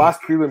the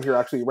last prelim here,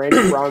 actually.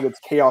 Randy Brown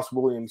against Chaos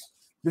Williams.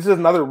 This is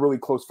another really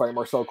close fight,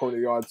 Marcel, according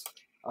to the odds.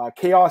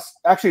 Chaos,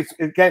 actually,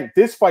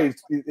 this fight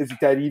is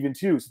dead even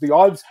too. So the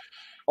odds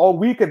all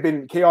week have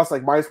been Chaos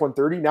like minus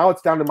 130. Now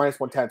it's down to minus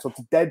 110. So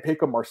it's a dead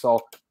pick of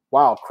Marcel.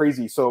 Wow,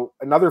 crazy. So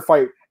another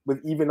fight with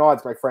even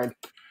odds, my friend.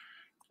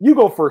 You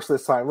go first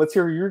this time. Let's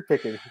hear who you're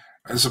picking.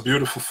 It's a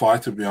beautiful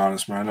fight, to be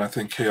honest, man. I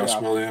think Chaos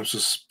Williams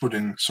is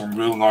putting some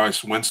real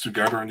nice wins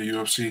together in the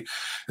UFC.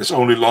 His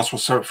only loss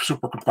was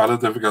super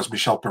competitive against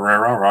Michel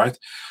Pereira, right?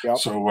 Yep.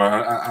 So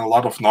a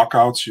lot of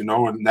knockouts,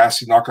 a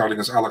nasty knockout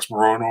against Alex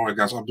Morono,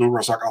 against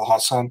Abdulrazak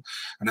Alhassan,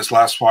 and his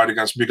last fight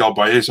against Miguel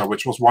Baeza,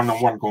 which was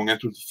 1-1 going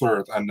into the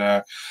third. And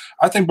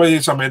I think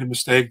Baeza made a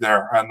mistake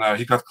there, and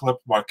he got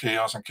clipped by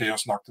Chaos, and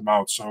Chaos knocked him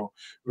out. So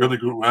really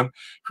good win.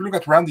 If you look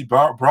at Randy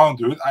Brown,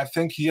 dude, I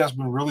think he has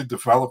been really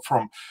developed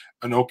from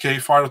an okay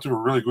fighter to a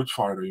really good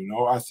fighter.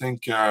 I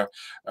think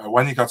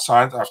when he got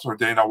signed after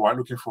Dana White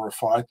looking for a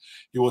fight,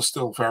 he was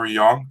still very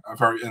young,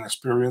 very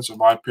inexperienced, in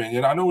my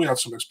opinion. I know he had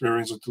some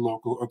experience at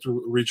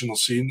the regional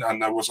scene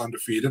and was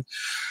undefeated,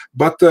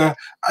 but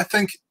I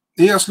think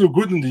he has looked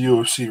good in the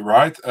UFC,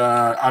 right?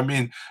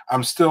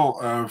 I'm still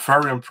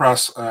very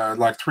impressed.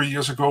 Like 3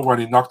 years ago, when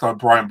he knocked out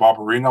Brian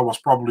Barberena, was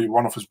probably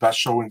one of his best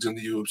showings in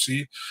the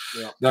UFC.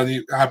 Yeah. Then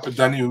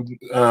he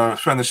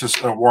finishes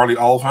Warley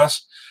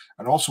Alves.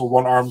 And also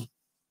one-arm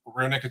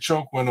rear naked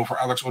choke win over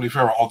Alex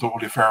Oliveira, although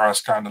Oliveira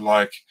is kind of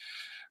like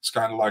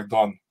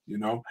done,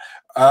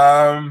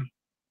 And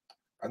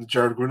the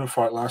Jared Gruden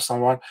fight last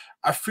time on.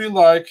 I feel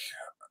like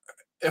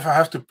if I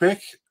have to pick,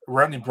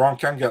 Randy Brown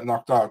can get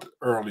knocked out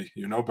early,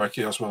 by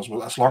Chaos Williams.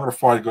 But as long as the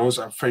fight goes,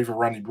 I favor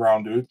Randy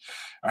Brown, dude.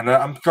 And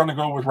I'm gonna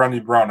go with Randy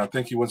Brown. I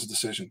think he wins the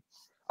decision.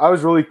 I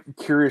was really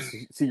curious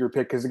to see your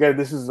pick because again,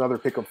 this is another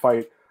pick-up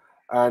fight.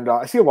 And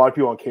I see a lot of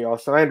people on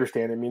Chaos, and I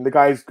understand. I mean, the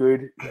guy's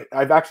good.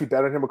 I've actually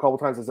bet on him a couple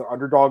times as an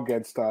underdog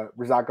against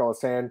Razak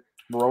Al-Hassan,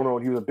 Morono,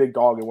 and he was a big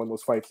dog in one of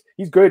those fights.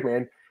 He's good,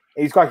 man.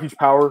 And he's got huge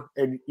power,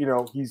 and,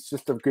 he's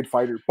just a good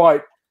fighter.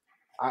 But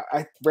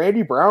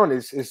Randy Brown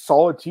is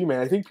solid too,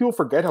 man. I think people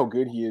forget how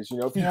good he is.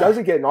 If he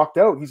doesn't get knocked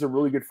out, he's a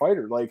really good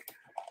fighter. Like,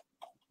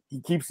 he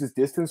keeps his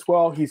distance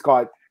well. He's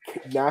got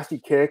nasty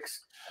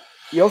kicks.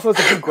 He also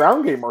has a good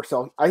ground game,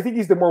 Marcel. I think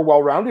he's the more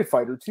well-rounded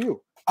fighter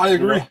too. I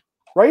agree.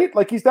 Right?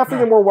 Like, he's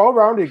definitely a more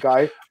well-rounded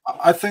guy.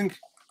 I think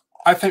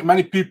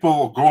many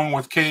people going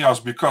with Chaos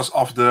because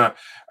of the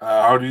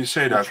how do you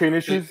say that? Chin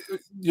issues?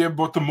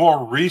 But the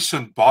more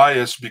recent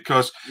bias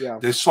because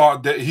they saw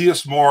that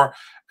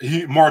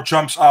he more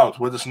jumps out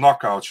with his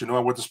knockouts,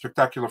 with the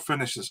spectacular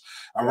finishes.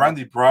 And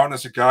Randy Brown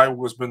is a guy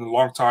who has been a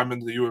long time in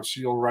the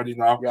UFC already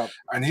now,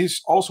 and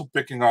he's also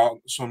picking up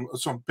some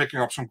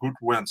good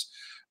wins.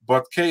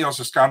 But Chaos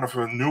is kind of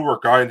a newer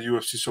guy in the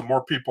UFC, so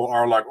more people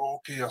are like, "Oh,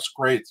 Chaos,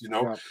 great,"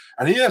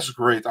 And he is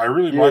great. I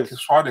really like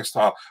his fighting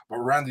style. But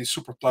Randy's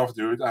super tough,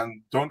 dude,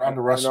 and don't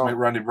underestimate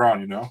Randy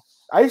Brown.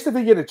 I used to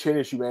think he had a chin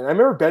issue, man. I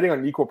remember betting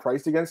on equal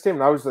price against him,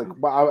 and I was like,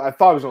 I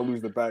thought I was going to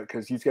lose the bet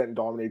because he's getting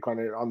dominated kind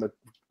of on the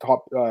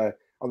top,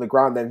 on the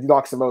ground. Then he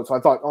knocks him out, so I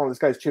thought, oh, this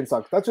guy's chin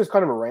sucks. That's just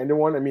kind of a random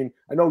one. I mean,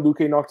 I know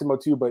Luque knocked him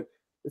out too, but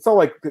it's not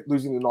like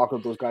losing the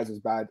knockout those guys is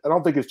bad. I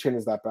don't think his chin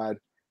is that bad.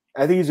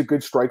 I think he's a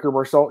good striker,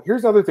 Marcel.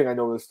 Here's the other thing I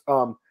noticed.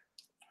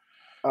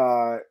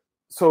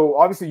 So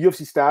obviously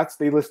UFC stats,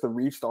 they list the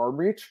reach, the arm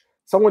reach.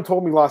 someone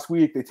told me last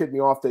week, they tipped me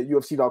off that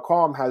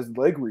UFC.com has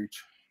leg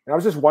reach. And I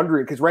was just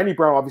wondering, because Randy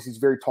Brown obviously is a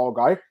very tall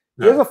guy.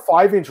 He has a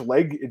 5-inch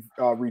leg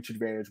reach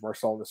advantage,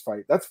 Marcel, in this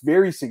fight. That's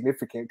very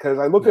significant because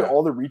I looked at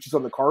all the reaches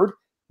on the card.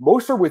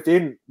 Most are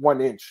within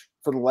 1 inch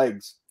for the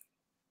legs,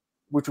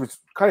 which was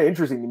kind of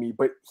interesting to me.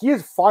 But he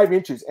has 5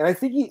 inches, and I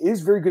think he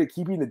is very good at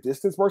keeping the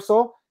distance,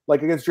 Marcel.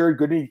 Like against Jared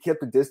Goodman, he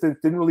kept the distance,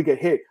 didn't really get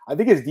hit. I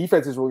think his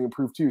defense has really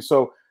improved too.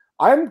 So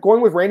I'm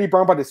going with Randy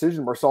Brown by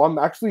decision, Marcel. I'm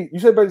actually, you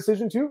said by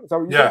decision too? Is that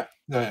what you said?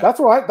 Yeah. That's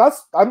what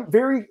I'm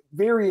very,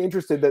 very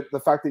interested that the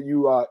fact that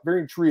you,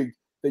 very intrigued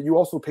that you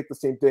also picked the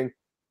same thing.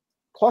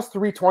 Plus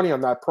 320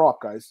 on that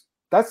prop, guys.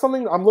 That's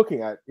something I'm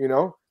looking at,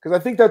 because I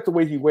think that's the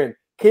way he wins.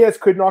 KS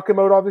could knock him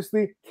out,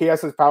 obviously.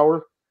 KS has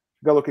power.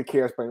 You gotta look at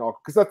KS by knockout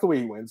because that's the way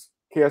he wins.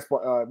 KS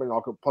by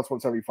knockout plus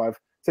 175.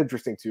 It's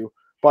interesting too.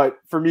 But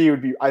for me, it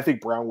would be, I think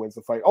Brown wins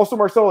the fight. Also,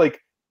 Marcel,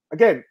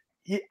 again,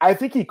 I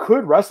think he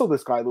could wrestle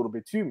this guy a little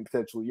bit too,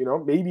 potentially.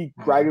 Maybe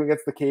drag him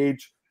against the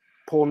cage,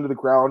 pull him to the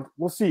ground.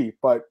 We'll see.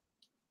 But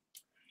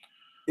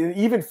in an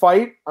even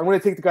fight, I'm going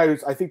to take the guy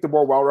who's, I think, the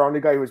more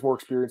well-rounded guy who has more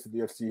experience in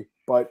the UFC.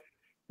 But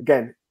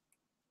again,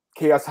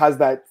 KS has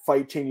that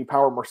fight-changing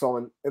power,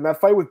 Marcel. And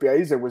that fight with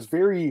Baeza was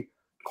very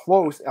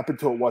close up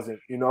until it wasn't,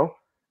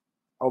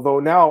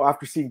 Although now,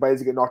 after seeing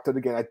Baeza get knocked out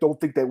again, I don't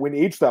think that win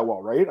aged that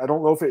well, right? I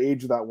don't know if it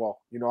aged that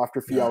well, after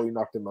Fiali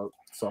knocked him out.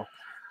 So,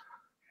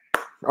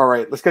 all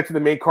right, let's get to the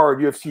main card,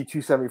 UFC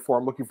 274.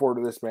 I'm looking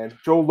forward to this, man.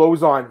 Joe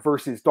Lauzon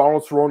versus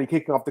Donald Cerrone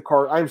kicking off the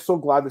card. I am so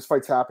glad this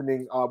fight's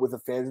happening with the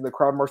fans in the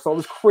crowd, Marcel. It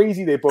was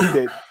crazy they booked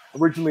it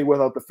originally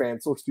without the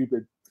fans. So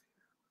stupid.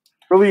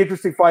 Really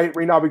interesting fight.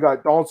 Right now we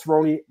got Donald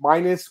Cerrone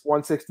minus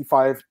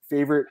 165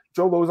 favorite.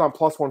 Joe Lauzon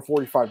plus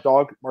 145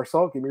 dog.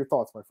 Marcel, give me your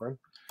thoughts, my friend.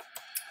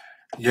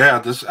 Yeah,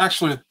 this is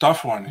actually a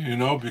tough one,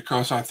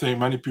 because I think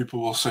many people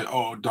will say,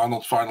 oh,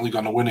 Donald's finally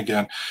going to win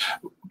again.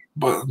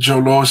 But Joe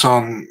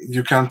Lauzon,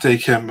 you can't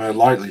take him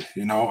lightly.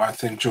 I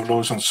think Joe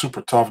Lauzon's a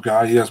super tough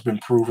guy. He has been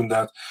proven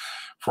that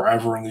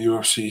forever in the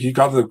UFC. He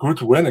got a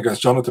good win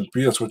against Jonathan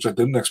Peters, which I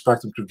didn't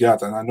expect him to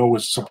get. And I know it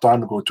was some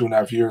time ago,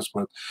 2.5 years,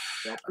 but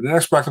I didn't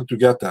expect him to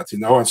get that,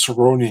 And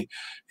Cerrone,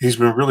 he's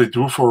been really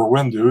due for a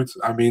win, dude.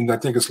 I mean, I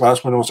think his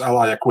last win was El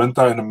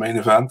Iaquinta in the main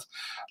event,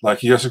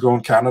 like years ago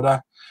in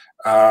Canada.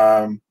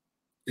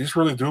 He's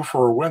really due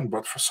for a win,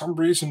 but for some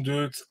reason,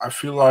 dude, I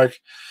feel like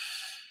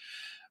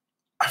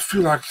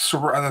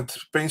and it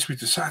pains me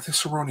to say, I think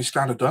Cerrone's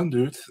kind of done,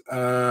 dude.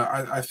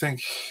 I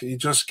think he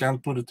just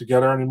can't put it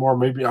together anymore.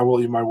 Maybe I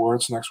will eat my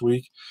words next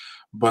week,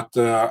 but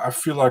I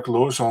feel like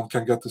Lauzon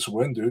can get this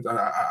win, dude.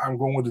 I'm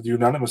going with the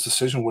unanimous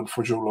decision win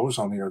for Joe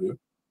Lauzon here, dude.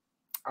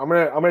 I'm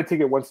gonna take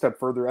it one step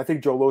further. I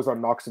think Joe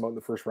Lauzon knocks him out in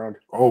the first round.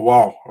 Oh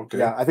wow, okay.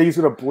 Yeah, I think he's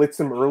gonna blitz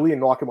him early and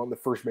knock him out in the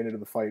first minute of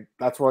the fight.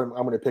 That's what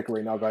I'm gonna pick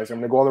right now, guys. I'm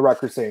gonna go on the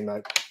record saying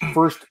that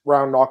first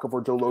round knockout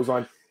for Joe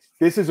Lauzon.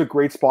 This is a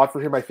great spot for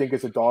him, I think,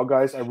 as a dog,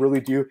 guys. I really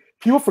do.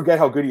 People forget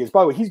how good he is.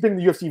 By the way, he's been in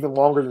the UFC even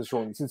longer than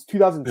Cerrone, since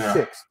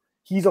 2006.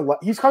 Yeah.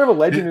 He's kind of a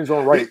legend in his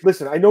own right.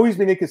 Listen, I know he's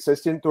been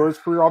inconsistent throughout his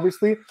career,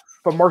 obviously,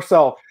 but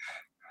Marcel,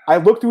 I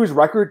looked through his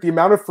record. The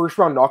amount of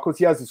first-round knockouts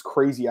he has is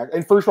crazy,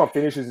 and first-round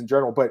finishes in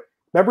general. But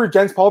remember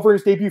Jens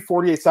Pulver's debut,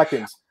 48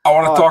 seconds. I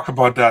want to talk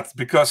about that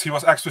because he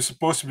was actually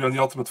supposed to be on the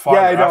Ultimate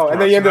Fighter. Yeah, I know,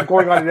 and then he ended up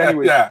going on it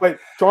anyway. Yeah. But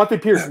Jonathan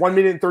Pierce, 1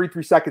 minute and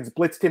 33 seconds,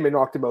 blitzed him and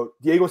knocked him out.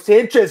 Diego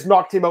Sanchez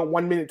knocked him out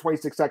 1 minute and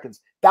 26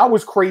 seconds. That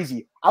was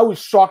crazy. I was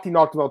shocked he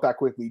knocked him out that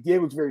quickly.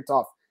 Diego's very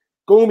tough.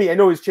 Gomi, I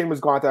know his chin was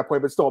gone at that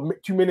point, but still,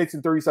 2 minutes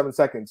and 37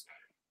 seconds.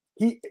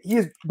 He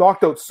has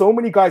knocked out so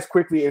many guys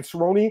quickly, and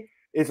Cerrone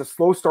is a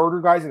slow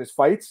starter, guys, in his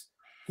fights.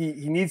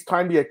 He needs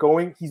time to get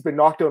going. He's been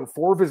knocked out in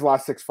 4 of his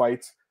last 6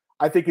 fights.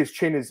 I think his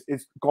chin is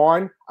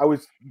gone. I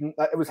was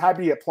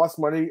happy to get plus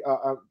money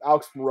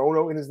Alex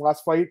Morono in his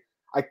last fight.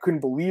 I couldn't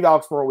believe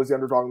Alex Morono was the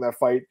underdog in that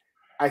fight.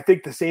 I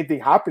think the same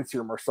thing happens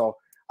here, Marcel.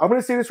 I'm going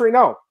to say this right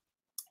now.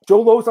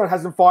 Joe Lauzon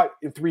hasn't fought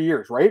in 3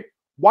 years, right?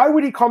 Why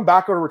would he come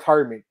back out of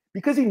retirement?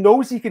 Because he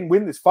knows he can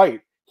win this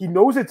fight. He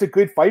knows it's a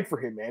good fight for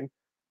him, man.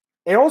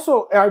 And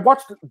also, I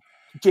watched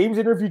James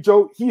interview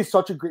Joe. He is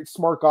such a great,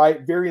 smart guy,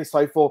 very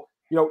insightful.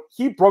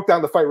 He broke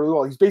down the fight really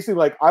well. He's basically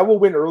like, I will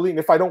win early, and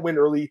if I don't win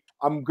early,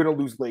 I'm going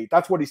to lose late.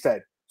 That's what he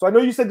said. So I know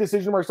you said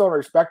decision, Marcel, and I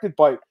respect it,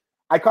 but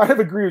I kind of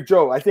agree with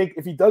Joe. I think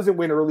if he doesn't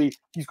win early,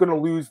 he's going to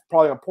lose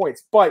probably on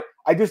points. But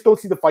I just don't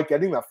see the fight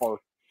getting that far.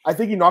 I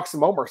think he knocks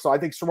him out, Marcel. I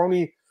think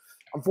Cerrone,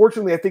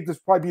 unfortunately, I think this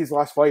will probably be his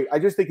last fight. I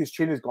just think his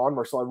chin is gone,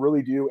 Marcel. I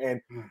really do.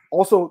 And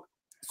also,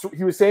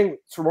 he was saying,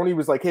 Cerrone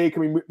was like, hey, can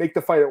we make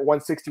the fight at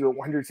 160 or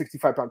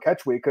 165-pound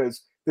catch weight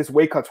because this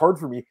weight cut's hard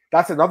for me.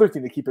 That's another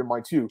thing to keep in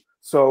mind, too.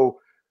 So,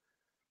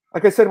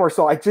 like I said,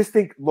 Marcel, I just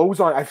think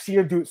Lauzon, I've seen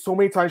him do it so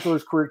many times in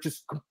his career,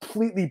 just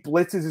completely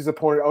blitzes his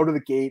opponent out of the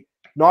gate,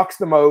 knocks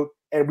them out,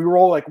 and we were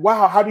all like,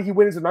 wow, how did he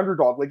win as an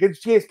underdog? Like,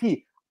 it's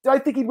GSP. Did I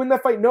think he'd win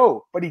that fight?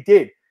 No, but he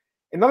did.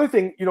 Another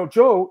thing,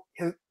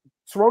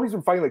 Cerrone's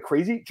been fighting like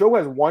crazy. Joe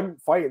has one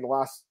fight in the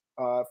last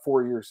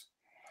 4 years.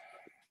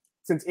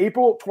 Since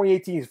April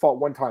 2018, he's fought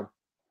one time.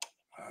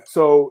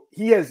 So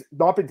he has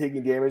not been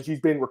taking damage. He's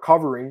been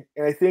recovering.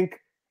 And I think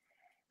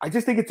I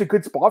just think it's a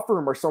good spot for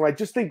him or something. I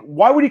just think,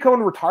 why would he come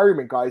into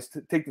retirement, guys,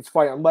 to take this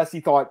fight unless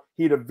he thought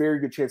he had a very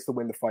good chance to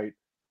win the fight?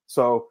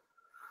 So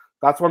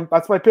that's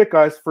my pick,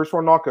 guys. First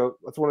round knockout.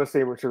 That's what I say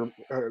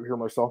here,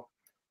 Marcel.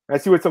 I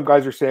see what some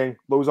guys are saying.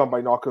 Lauzon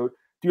by knockout.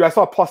 Dude, I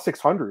saw plus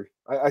 600.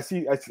 I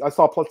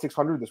saw plus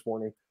 600 this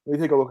morning. Let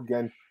me take a look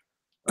again.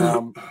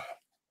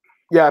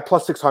 Yeah,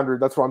 plus 600.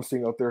 That's what I'm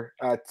seeing out there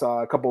at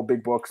a couple of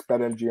big books,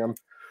 BetMGM,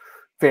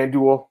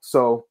 FanDuel.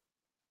 So,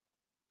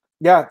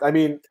 yeah, I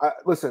mean,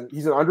 listen,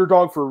 he's an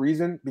underdog for a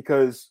reason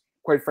because,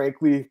 quite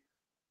frankly,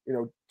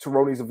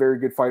 Cerrone's a very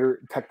good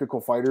fighter,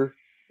 technical fighter.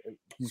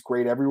 He's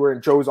great everywhere.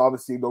 And Joe's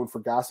obviously known for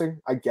gassing.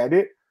 I get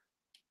it.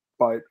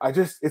 But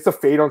it's a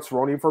fade on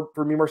Cerrone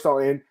for me, Marcel.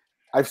 And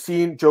I've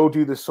seen Joe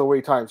do this so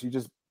many times. He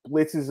just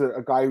blitzes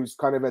a guy who's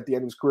kind of at the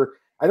end of his career.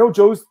 I know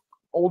Joe's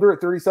older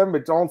at 37,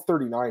 but Don's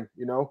 39,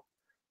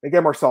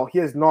 Again, Marcel, he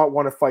has not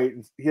won a fight.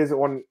 He hasn't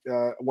won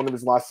one of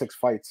his last 6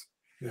 fights.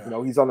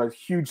 Yeah. He's on a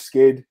huge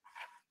skid.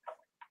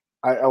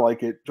 I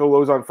like it. Joe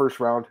Lauzon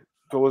first round.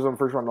 Joe Lauzon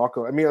first round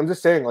knockout. I mean, I'm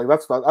just saying, like,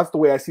 that's the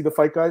way I see the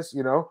fight, guys,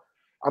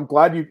 I'm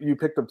glad you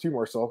picked him too,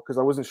 Marcel, because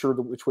I wasn't sure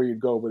which way you'd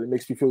go, but it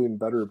makes me feel even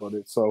better about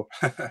it. So,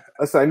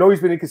 listen, I know he's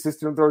been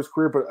inconsistent throughout his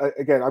career, but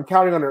again, I'm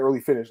counting on an early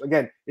finish.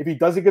 Again, if he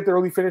doesn't get the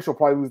early finish, he'll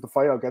probably lose the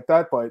fight. I'll get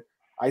that, but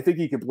I think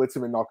he can blitz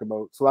him and knock him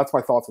out. So that's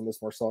my thoughts on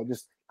this, Marcel.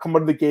 Just come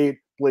out of the gate,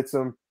 blitz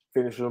him,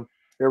 finish him.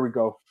 There we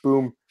go.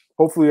 Boom.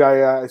 Hopefully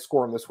I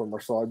score on this one,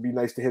 Marcel. It'd be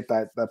nice to hit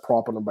that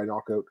prop on him by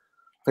knockout.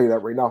 I'll tell you that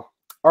right now.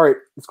 All right,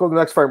 let's go to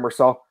the next fight,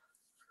 Marcel.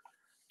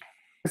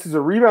 This is a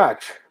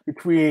rematch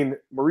between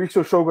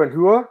Mauricio Shogun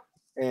Rua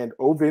and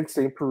Ovince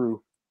St.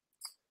 Peru.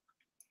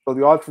 So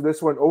the odds for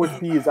this one,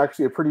 OSP is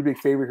actually a pretty big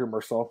favorite here,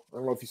 Marcel. I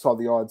don't know if you saw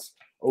the odds.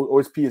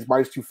 OSP is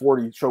minus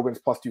 240, Shogun's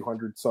plus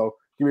 200. So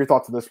give me your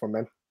thoughts on this one,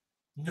 man.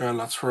 Yeah,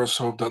 let's first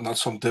hope that not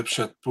some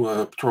dipshit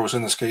throws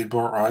in a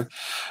skateboard, right?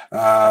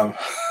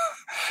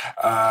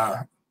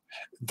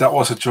 That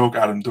was a joke,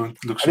 Adam. Don't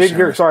look so I didn't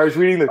hear. Sorry, I was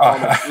reading the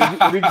comments.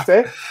 What did you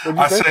say?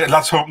 I say,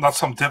 let's hope not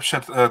some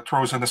dipshit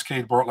throws in a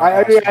skateboard.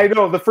 I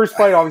know. The first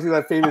fight, obviously,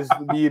 that famous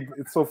meme.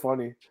 It's so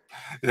funny.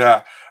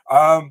 Yeah.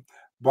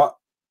 But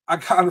I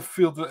kind of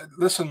feel that,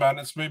 listen, man,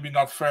 it's maybe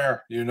not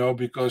fair,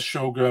 because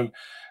Shogun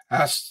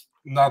has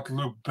not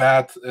looked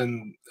bad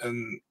in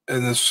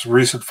his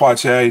recent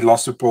fights. Yeah, he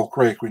lost to Paul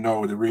Craig, we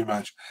know, the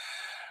rematch.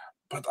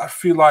 But I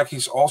feel like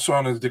he's also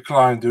on a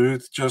decline,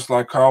 dude, just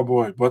like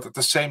Cowboy. But at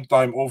the same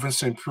time, Ovince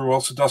St. Peru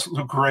also doesn't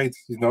look great,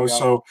 Yeah.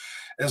 So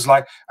it's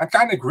like, I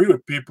kind of agree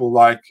with people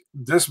like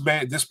this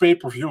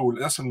pay-per-view.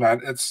 Listen,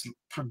 man, it's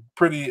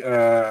pretty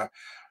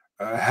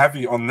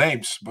heavy on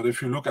names. But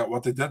if you look at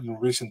what they did in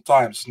recent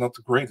times, it's not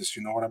the greatest,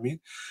 you know what I mean?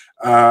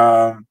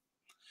 I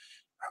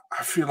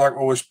feel like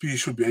OSP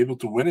should be able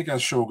to win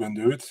against Shogun,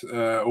 dude,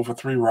 over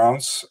 3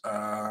 rounds.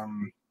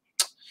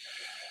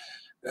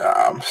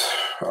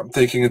 I'm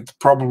taking it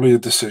probably a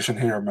decision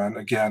here, man,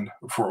 again,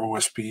 for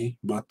OSP.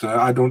 But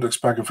I don't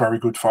expect a very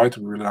good fight,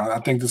 really. I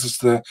think this is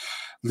the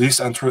least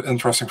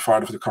interesting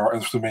fight of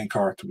the main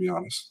card, to be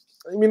honest.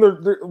 I mean,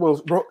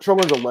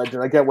 Shogun's a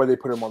legend. I get why they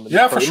put him on the main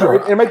card. For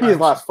sure. It might be his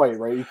last fight,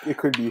 right? It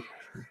could be.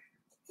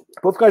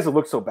 Both guys have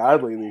looked so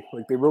bad lately.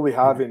 Like, they really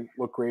haven't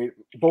looked great.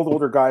 Both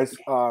older guys.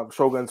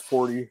 Shogun's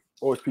 40,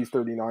 OSP's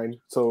 39.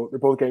 So they're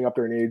both getting up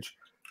there in age.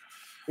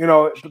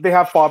 They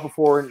have fought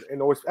before, and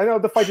OSP. I know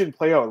the fight didn't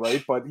play out,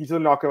 right? But he's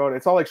going to knock him out.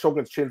 It's not like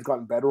Shogun's chin's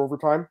gotten better over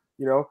time,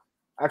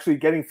 Actually,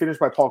 getting finished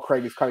by Paul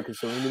Craig is kind of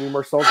concerning to me,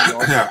 Marcel.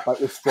 Yeah.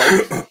 With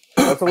strikes.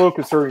 That's a little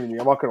concerning to me.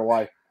 I'm not going to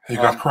lie. He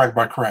got cracked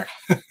by Craig.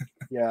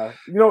 Yeah.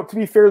 To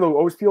be fair, though,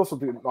 OSP also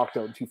knocked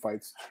out in 2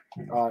 fights.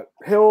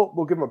 Hill,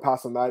 we'll give him a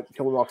pass on that.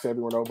 Hill knocks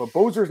everyone out. But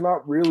Bozer's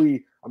not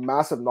really a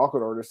massive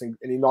knockout artist, and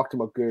he knocked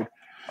him out good.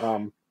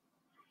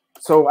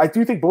 So I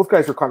do think both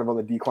guys are kind of on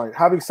the decline.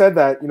 Having said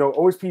that,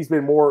 OSP's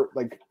been more,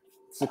 like,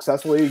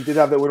 successful. He did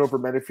have that win over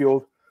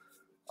Menifield.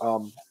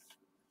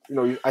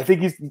 I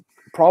think he's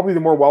probably the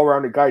more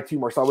well-rounded guy, too,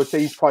 Marcel. I would say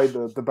he's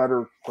probably the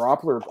better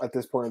grappler at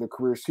this point in their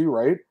careers, too,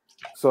 right?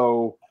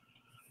 So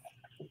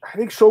I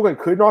think Shogun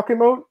could knock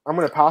him out. I'm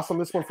going to pass on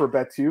this one for a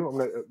bet too.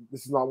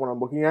 This is not what I'm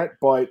looking at,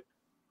 but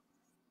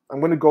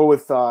I'm going to go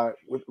with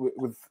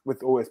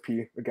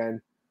OSP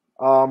again.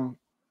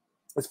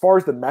 As far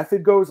as the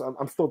method goes,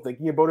 I'm still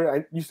thinking about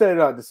it. You said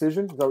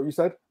decision. Is that what you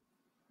said,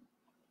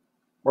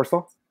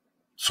 Marcel?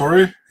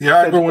 Sorry,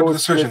 yeah, I go with the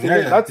decision.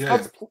 Yeah,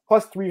 that's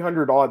plus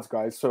 300 odds,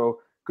 guys. So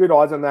good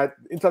odds on that.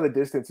 Inside the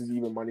distance is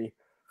even money.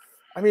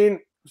 I mean,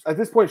 at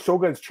this point,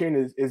 Shogun's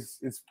chin is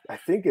I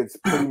think it's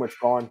pretty much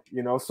gone,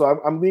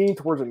 So I'm leaning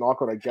towards a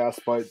knockout, I guess,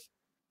 but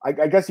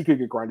I guess he could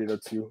get grinded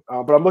out too.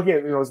 But I'm looking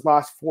at his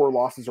last 4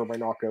 losses are by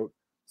knockout,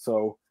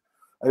 so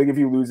I think if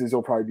he loses,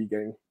 he'll probably be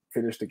getting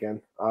finished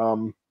again.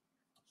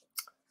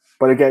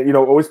 But again,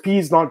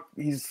 OSP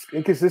he's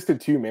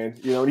inconsistent too, man.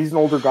 He's an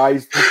older guy.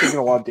 He's taking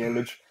a lot of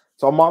damage,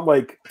 so I'm not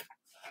like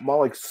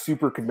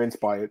super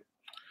convinced by it.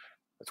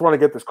 I just want to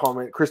get this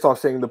comment. Christoph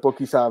saying the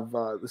bookies have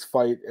this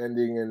fight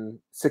ending in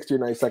 60 or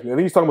 90 seconds. I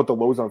think he's talking about the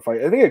Lauzon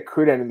fight. I think it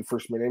could end in the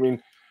first minute. I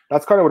mean,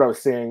 that's kind of what I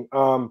was saying.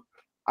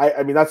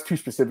 I mean, that's too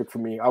specific for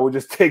me. I would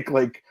just take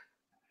like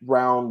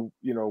round,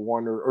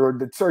 one or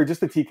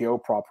just the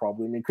TKO prop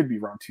probably. I mean, it could be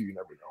round 2, you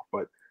never know.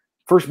 But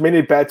first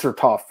minute bets are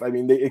tough. I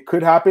mean, it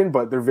could happen,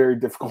 but they're very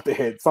difficult to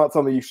hit. It's not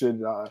something you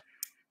should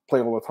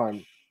play all the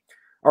time.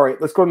 All right,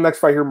 let's go to the next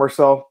fight here,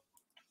 Marcel.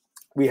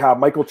 We have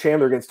Michael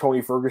Chandler against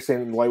Tony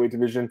Ferguson in the lightweight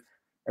division.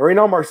 And right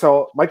now,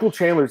 Marcel, Michael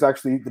Chandler is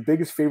actually the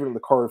biggest favorite in the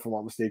card, if I'm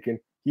not mistaken.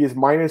 He is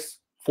minus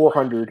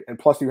 400 and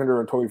plus 300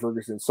 on Tony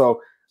Ferguson.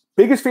 So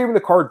biggest favorite in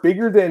the card,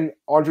 bigger than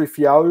Andre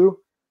Fialho.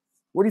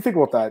 What do you think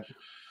about that?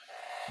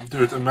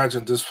 Dude,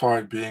 imagine this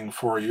fight being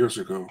 4 years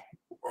ago.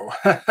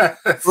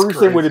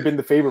 Ferguson would have been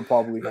the favorite,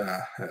 probably.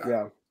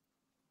 Yeah.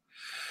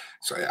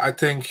 So I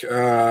think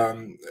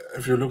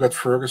if you look at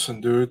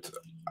Ferguson, dude,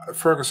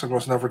 Ferguson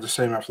was never the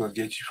same after that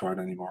Gaethje fight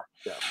anymore.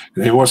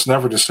 Yeah. He was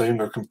never the same.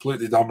 Got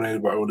completely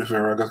dominated by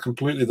Oliveira. Got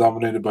completely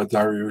dominated by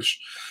Dariush.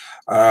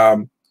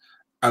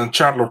 And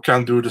Chandler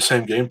can do the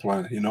same game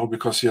plan,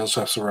 because he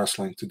also has the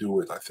wrestling to do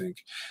it, I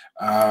think.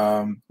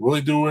 Will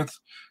he do it?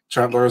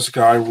 Chandler is a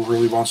guy who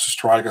really wants to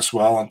strike as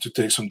well and to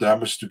take some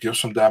damage, to give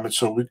some damage.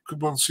 So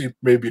we'll see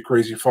maybe a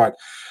crazy fight.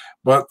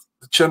 But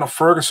the chin of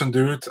Ferguson,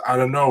 dude, I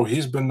don't know.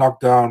 He's been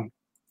knocked down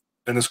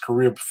in his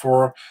career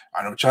before.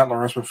 I know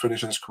Chandler has been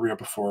finished in his career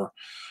before.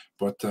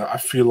 But I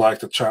feel like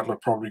that Chandler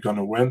probably going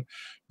to win.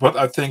 But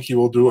I think he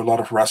will do a lot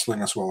of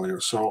wrestling as well here.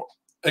 So,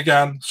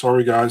 again,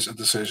 sorry, guys, a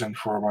decision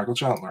for Michael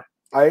Chandler.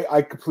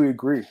 I completely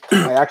agree.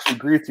 I actually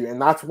agree with you.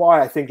 And that's why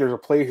I think there's a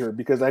play here,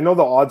 because I know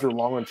the odds are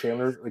long on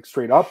Chandler, like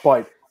straight up,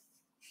 but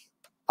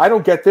I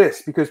don't get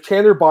this, because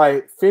Chandler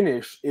by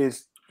finish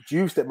is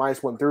juiced at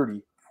minus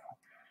 130,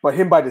 but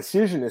him by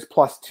decision is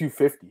plus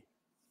 250.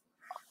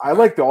 I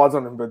like the odds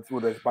on him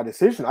by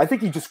decision. I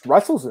think he just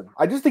wrestles him.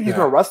 I just think he's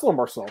going to wrestle him,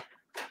 Marcel.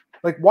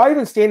 Like, why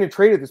even stand and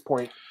trade at this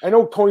point? I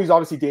know Tony's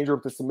obviously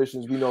dangerous with the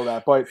submissions. We know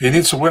that, but he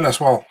needs to win as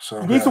well.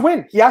 So he needs to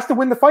win. He has to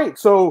win the fight.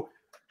 So,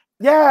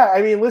 yeah,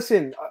 I mean,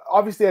 listen.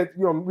 Obviously,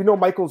 we know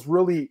Michael's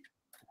really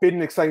been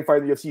an exciting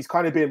fight in the UFC. He's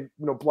kind of been,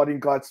 blood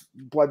and guts,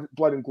 blood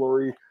and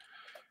glory.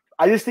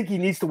 I just think he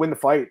needs to win the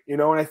fight,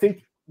 and I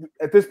think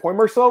at this point,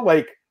 Marcel,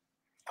 like,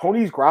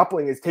 Tony's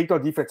grappling, his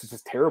takedown defense is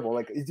just terrible.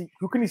 Like,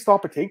 who can he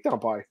stop a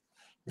takedown by?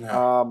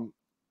 Yeah.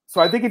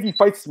 So I think if he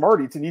fights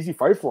smart, it's an easy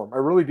fight for him. I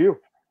really do.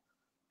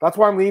 That's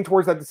why I'm leaning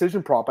towards that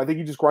decision prop. I think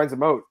he just grinds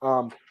him out.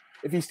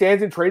 If he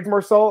stands and trades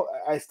Marcel,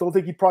 I still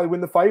think he'd probably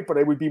win the fight, but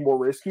it would be more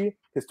risky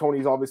because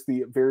Tony's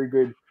obviously a very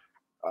good,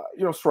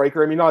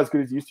 striker. I mean, not as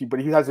good as he used to, but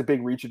he has a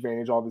big reach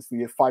advantage, obviously.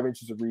 He has 5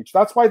 inches of reach.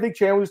 That's why I think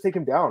Chandler just take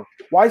him down.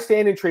 Why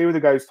stand and trade with a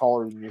guy who's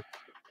taller than you?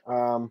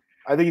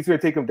 I think he's going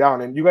to take him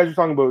down. And you guys are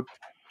talking about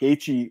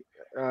Gaethje.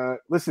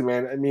 Listen,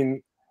 man, I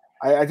mean,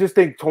 I just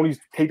think Tony's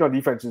takedown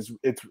defense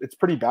it's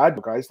pretty bad,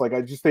 guys. Like,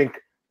 I just think,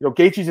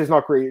 Gaethje's is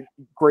not great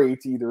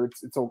either.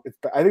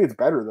 I think it's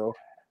better though.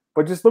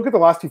 But just look at the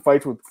last 2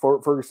 fights with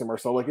Ferguson,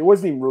 Marcel. Like, it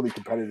wasn't even really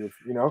competitive,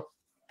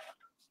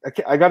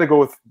 I got to go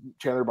with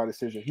Chandler by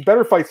decision. He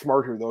better fight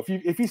smart here, though.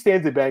 If he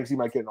stands and bangs, he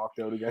might get knocked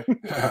out again.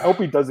 I hope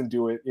he doesn't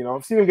do it.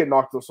 I've seen him get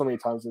knocked out so many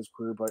times in his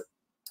career, but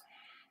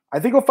I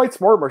think he'll fight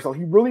smart, Marcel.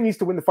 He really needs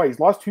to win the fight. He's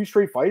lost 2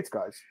 straight fights,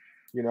 guys.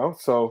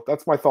 So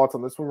that's my thoughts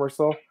on this one,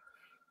 Marcel.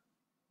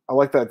 I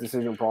like that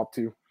decision prop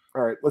too.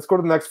 All right, let's go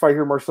to the next fight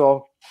here,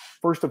 Marcel.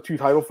 First of 2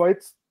 title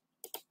fights.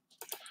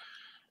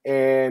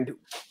 And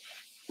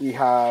we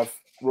have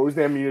Rose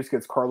Namajunas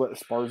against Carla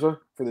Esparza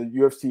for the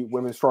UFC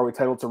Women's Strawweight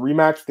title. It's a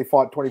rematch. They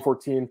fought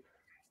 2014.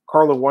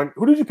 Carla won.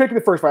 Who did you pick in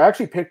the first fight? I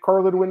actually picked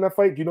Carla to win that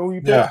fight. Do you know who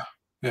you picked?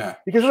 Yeah.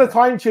 Because at the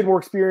time, she had more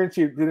experience.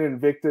 She did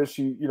Invicta.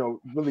 She,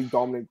 really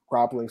dominant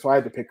grappling. So I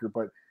had to pick her.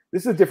 But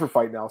this is a different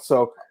fight now.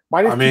 So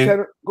minus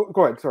 210.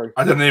 Go ahead. Sorry.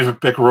 I didn't even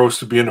pick Rose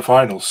to be in the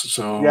finals.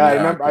 So yeah, I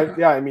remember.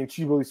 I mean,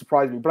 she really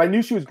surprised me. But I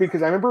knew she was good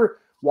because I remember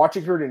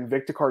watching her at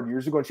Invicta card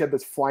years ago, and she had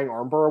this flying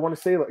armbar. I want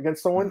to say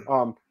against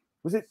someone.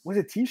 Was it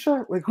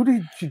Tisha? Like, who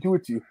did she do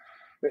it to?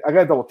 I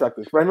gotta double check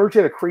this. But I remember she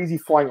had a crazy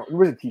flying. It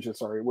wasn't Tisha.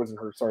 Sorry, it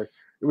wasn't her. Sorry,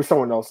 it was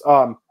someone else.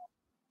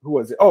 Who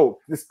was it? Oh,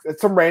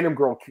 it's some random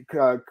girl,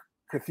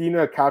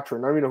 Kathina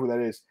Katrin. I don't even know who that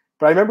is.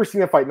 But I remember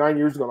seeing that fight 9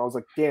 years ago, and I was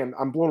like, damn,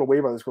 I'm blown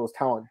away by this girl's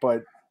talent.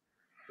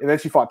 And then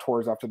she fought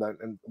Torres after that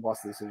and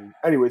lost the decision.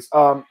 Anyways,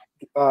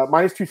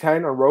 minus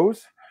 210 on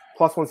Rose,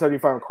 plus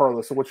 175 on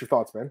Carla. So what's your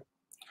thoughts, man?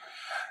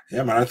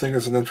 Yeah, man, I think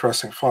it's an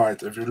interesting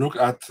fight. If you look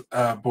at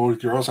both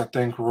girls, I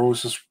think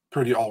Rose is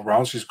pretty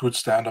all-round. She's good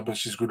stand-up and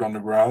she's good on the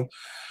ground.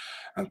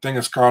 And the thing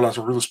is, Carla's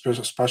a real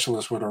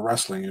specialist with her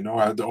wrestling.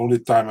 The only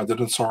time I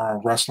didn't saw her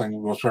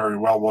wrestling was very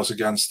well was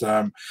against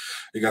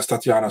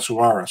Tatiana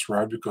Suarez,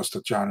 right? Because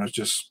Tatiana is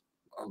just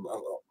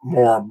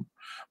more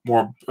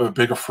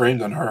bigger frame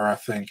than her, I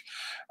think.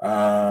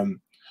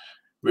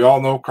 We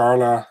all know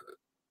Carla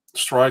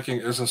striking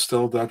isn't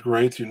still that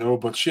great,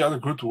 but she had a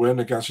good win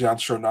against Jan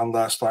Chernan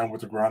last time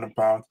with the ground and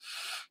pound.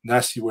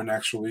 Nasty win,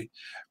 actually.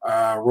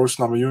 Rose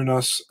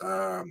Namajunas,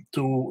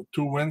 two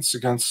wins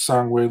against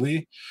Zhang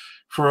Weili.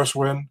 First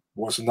win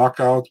was a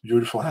knockout,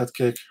 beautiful head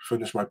kick,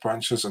 finished by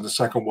punches, and the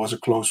second was a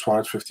close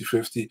fight,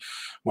 50-50.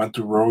 Went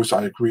to Rose.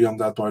 I agree on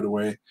that, by the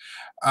way.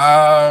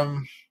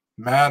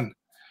 Man,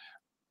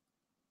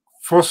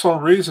 For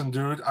some reason,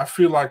 dude, I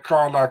feel like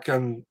Carla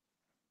can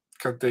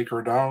take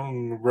her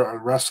down,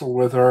 wrestle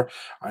with her.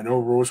 I know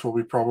Rose will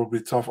be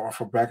probably tough off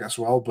her back as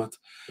well, but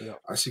Yeah.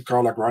 I see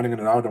Carla grinding it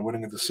out and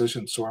winning a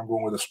decision, so I'm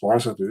going with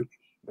Esparza, dude.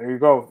 There you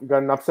go. You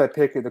got an upset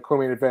pick at the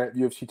co-main event,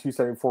 UFC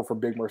 274 for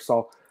Big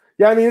Marcel.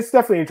 Yeah, I mean, it's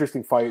definitely an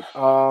interesting fight.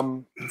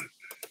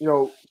 You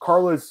know,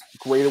 Carla's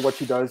great at what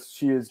she does.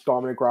 She is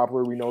dominant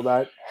grappler. We know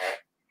that.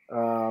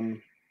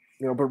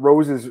 You know, but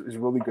Rose is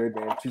really good,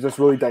 man. She's just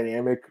really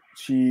dynamic.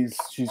 She's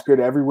good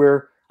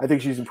everywhere. I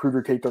think she's improved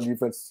her takedown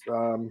defense.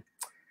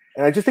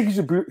 And I just think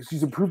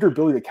she's improved her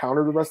ability to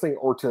counter the wrestling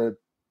or to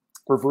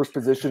reverse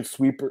position,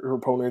 sweep her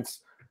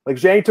opponents. Like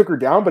Zhang took her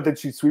down, but then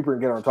she'd sweep her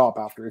and get her on top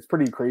after. It's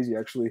pretty crazy,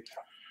 actually.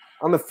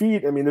 On the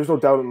feet, I mean, there's no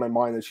doubt in my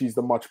mind that she's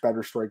the much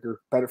better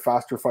striker, better,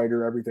 faster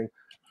fighter, everything.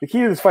 The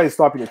key to this fight is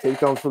stopping the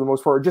takedowns for the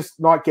most part, or just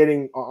not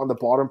getting on the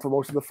bottom for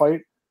most of the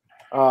fight.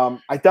 I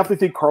definitely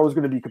think Carla's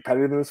going to be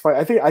competitive in this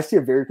fight. I see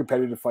a very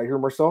competitive fight here,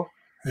 Marcel.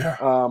 Yeah.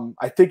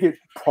 I think it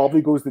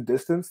probably goes the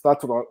distance.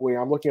 That's the way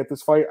I'm looking at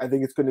this fight. I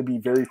think it's going to be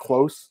very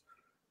close.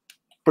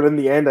 But in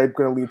the end, I'm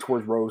going to lean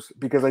towards Rose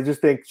because I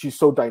just think she's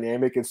so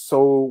dynamic and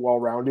so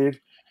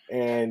well-rounded.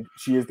 And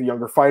she is the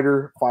younger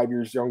fighter, 5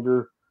 years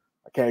younger.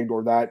 I can't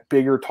ignore that.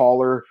 Bigger,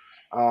 taller.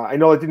 I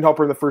know it didn't help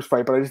her in the first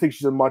fight, but I just think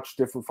she's a much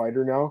different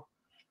fighter now.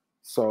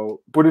 So,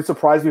 would it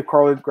surprise me if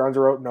Carla grounds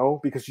her out? No,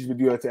 because she's been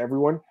doing that to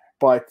everyone.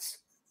 But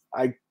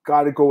I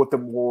got to go with the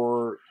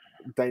more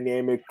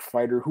dynamic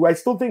fighter who I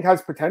still think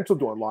has potential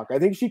to unlock. I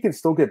think she can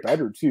still get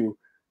better too.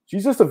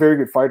 She's just a very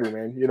good fighter,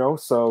 man. You know,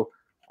 so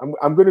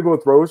I'm going to go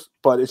with Rose,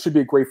 but it should be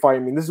a great fight. I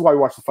mean, this is why we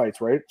watch the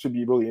fights, right? It should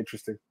be really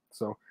interesting.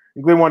 So,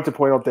 and Glenn wanted to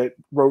point out that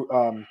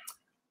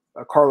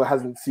Carla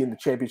hasn't seen the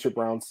championship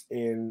rounds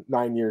in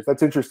 9 years.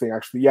 That's interesting,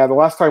 actually. Yeah, the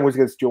last time was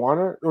against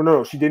Joanna. Oh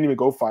no, she didn't even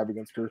go 5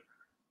 against her.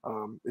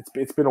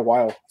 It's been a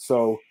while.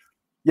 So,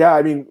 yeah,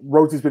 I mean,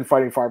 Rose has been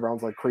fighting 5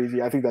 rounds like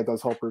crazy. I think that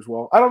does help her as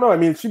well. I don't know. I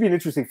mean, it should be an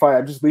interesting fight.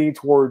 I'm just leaning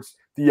towards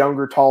the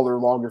younger, taller,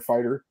 longer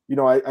fighter. You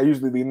know, I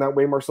usually lean that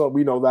way, Marcel.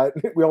 We know that.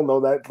 We all know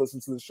that.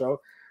 Listen to the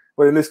show.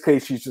 But in this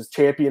case, she's just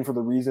champion for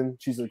the reason.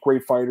 She's a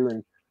great fighter,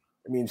 and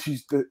I mean,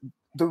 she's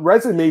the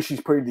resume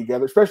she's putting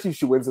together, especially if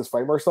she wins this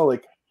fight, Marcel.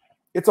 Like,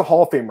 it's a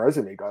Hall of Fame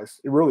resume, guys.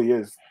 It really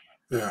is.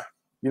 Yeah.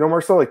 You know,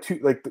 Marcel, like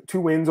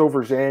two wins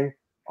over Zhang.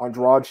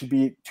 Andrade, she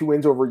beat 2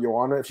 wins over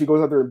Joanna. If she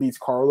goes out there and beats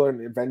Carla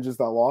and avenges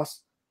that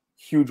loss,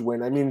 huge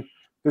win. I mean,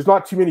 there's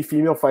not too many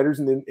female fighters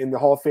in the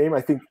Hall of Fame.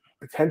 I think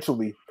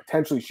potentially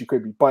she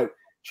could be, but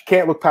she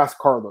can't look past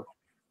Carla.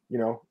 You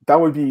know, that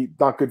would be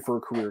not good for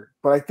her career.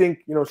 But I think,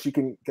 you know, she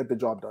can get the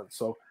job done.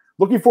 So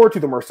looking forward to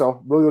the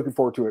Marcel. Really looking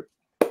forward to it.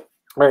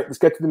 All right, let's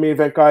get to the main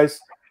event, guys.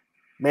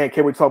 Man,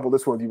 can't wait to talk about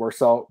this one with you,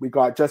 Marcel. We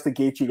got Justin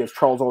Gaethje against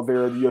Charles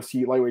Oliveira, the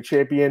UFC lightweight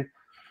champion,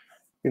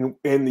 in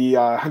the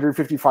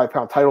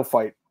 155-pound title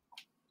fight.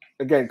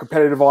 Again,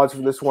 competitive odds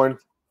for this one.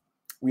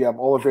 We have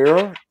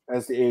Oliveira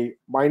as a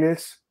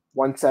minus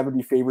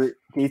 170 favorite,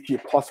 Gaethje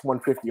a plus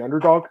 150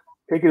 underdog.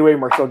 Take it away,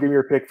 Marcel. Give me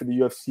your pick for the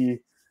UFC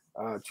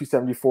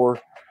 274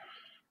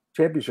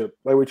 championship,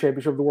 lightweight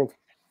championship of the world.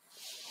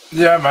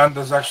 Yeah, man,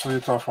 that's actually a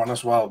tough one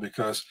as well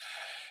because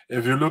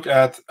if you look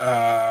at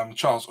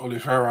Charles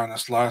Oliveira in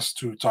his last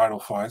 2 title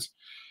fights,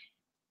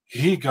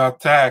 he got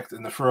tagged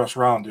in the first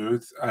round,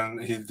 dude, and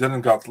he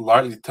didn't got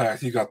lightly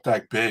tagged. He got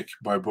tagged big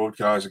by both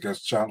guys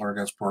against Chandler,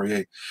 against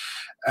Poirier.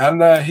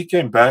 And he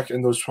came back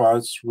in those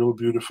fights, real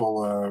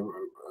beautiful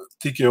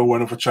TKO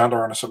win over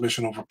Chandler and a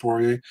submission over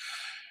Poirier.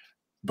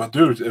 But,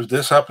 dude, if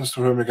this happens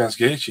to him against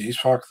Gaethje, he's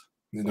fucked.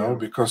 You know,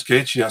 because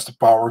Gaethje has the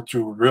power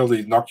to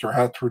really knock your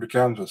head through the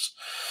canvas.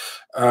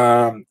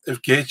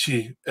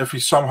 If he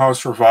somehow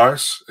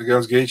survives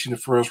against Gaethje in the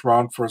first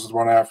round versus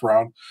 1.5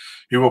 round,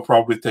 he will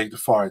probably take the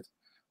fight.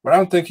 But I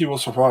don't think he will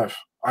survive.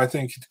 I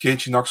think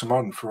Gaethje knocks him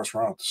out in the first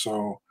round.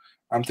 So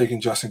I'm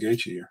taking Justin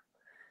Gaethje here.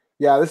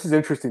 Yeah, this is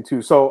interesting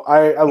too. So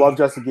I love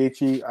Justin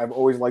Gaethje. I've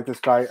always liked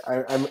this guy.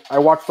 I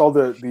watched all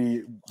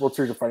the World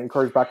Series of Fighting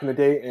cards back in the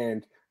day,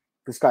 and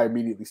this guy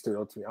immediately stood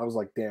out to me. I was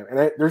like, damn.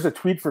 And there's a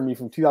tweet from me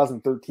from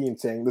 2013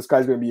 saying this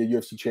guy's going to be a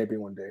UFC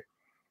champion one day.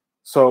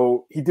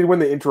 So he did win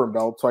the interim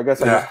belt. So I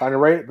guess I was kind of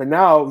right. But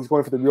now he's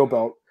going for the real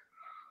belt.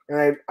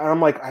 And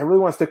I'm like, I really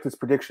want to stick to this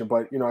prediction.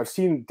 But, you know, I've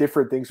seen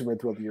different things from him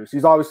throughout the years.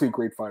 He's obviously a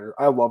great fighter.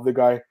 I love the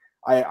guy.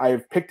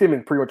 I've picked him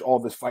in pretty much all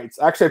of his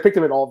fights. Actually, I picked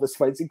him in all of his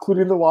fights,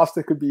 including the loss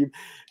to Khabib.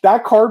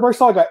 That card,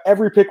 Marcel, I got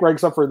every pick right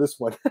except for this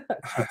one.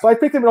 So I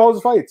picked him in all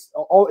his fights.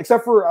 All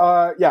except for,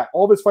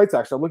 all of his fights,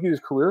 actually. I'm looking at his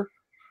career.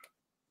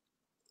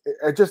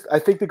 I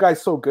think the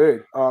guy's so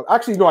good.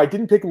 Actually, no, I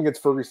didn't pick him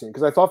against Ferguson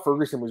because I thought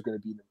Ferguson was going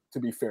to beat him, to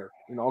be fair.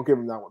 You know, I'll give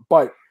him that one.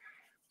 But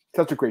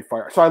such a great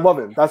fighter. So I love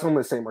him. That's what I'm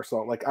going to say,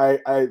 Marcel. Like,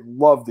 I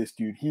love this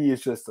dude. He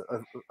is just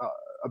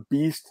a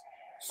beast.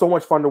 So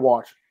much fun to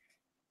watch.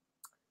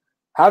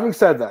 Having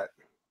said that,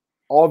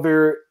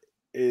 Oliveira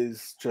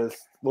is just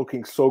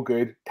looking so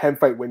good.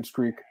 10-fight win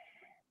streak,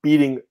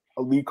 beating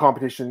elite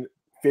competition,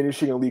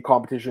 finishing elite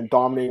competition,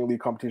 dominating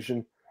elite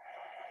competition.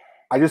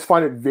 I just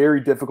find it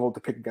very difficult to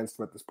pick against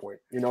him at this point.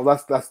 You know,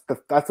 that's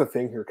the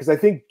thing here. Because I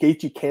think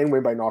Gaethje can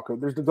win by knockout.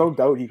 There's no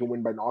doubt he can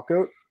win by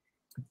knockout.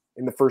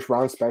 in the first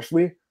round,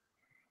 especially.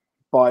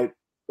 But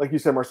like you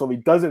said, Marcel, if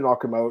he doesn't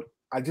knock him out,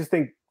 I just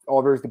think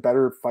Oliveira is the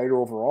better fighter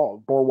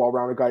overall. More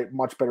well-rounded guy,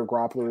 much better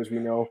grappler, as we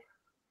know.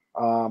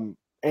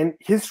 And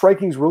his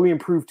striking's really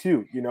improved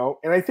too, you know.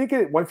 And I think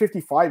at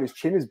 155, his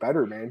chin is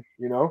better, man,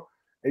 you know.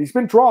 And he's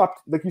been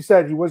dropped, like you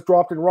said, he was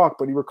dropped in Rock,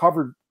 but he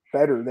recovered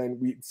better than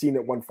we'd seen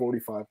at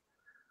 145.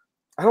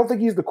 I don't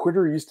think he's the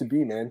quitter he used to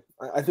be, man.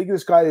 I think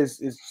this guy is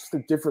just a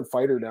different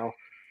fighter now.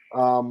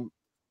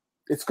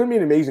 It's going to be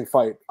an amazing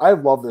fight. I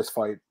love this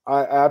fight.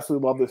 I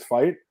absolutely love this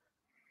fight.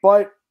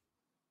 But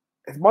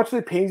as much as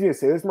it pains me to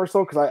say this,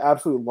 Marcel, because I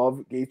absolutely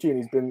love Gaethje and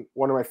he's been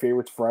one of my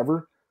favorites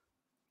forever,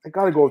 I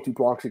got to go with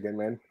Bronx again,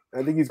 man.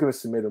 I think he's going to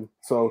submit him.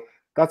 So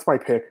that's my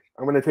pick.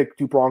 I'm going to take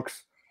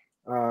Bronx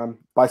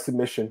by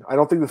submission. I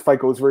don't think this fight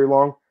goes very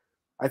long.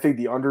 I think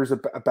the under is a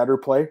better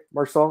play,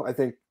 Marcel. I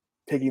think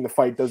taking the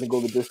fight doesn't go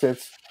the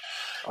distance,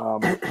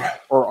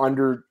 or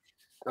under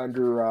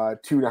 2.5,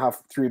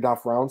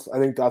 3.5 rounds. I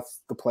think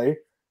that's the play.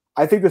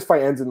 I think this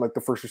fight ends in like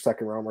the first or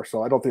second round or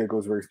so. I don't think it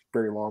goes very,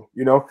 very long.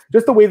 You know,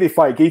 just the way they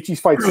fight.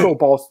 Gaethje's fight still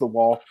balls to the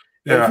wall.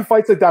 Yeah. And if he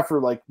fights like that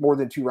for like more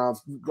than 2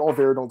 rounds,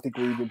 Oliveira don't think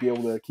we'll even be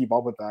able to keep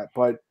up with that.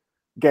 But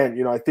again,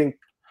 you know, I think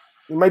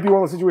it might be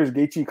one of those situations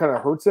Gaethje kind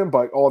of hurts him,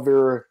 but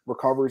Oliveira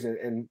recovers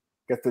and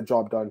gets the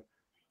job done.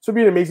 So it'll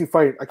be an amazing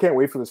fight. I can't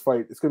wait for this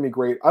fight. It's gonna be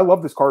great. I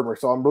love this card,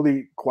 so I'm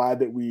really glad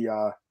that we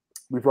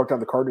broke down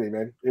the card today,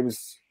 man. It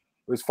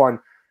was fun.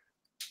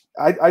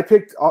 I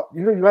picked,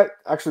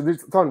 actually,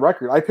 it's on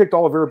record. I picked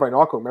Oliveira by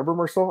knockout. Remember,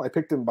 Marcel? I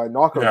picked him by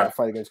knockout in that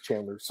fight against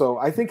Chandler. So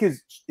I think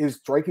his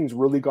striking's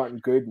really gotten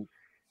good. And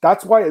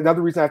that's why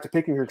another reason I have to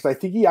pick him here, because I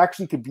think he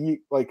actually could be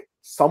like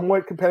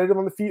somewhat competitive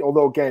on the feet.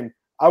 Although, again,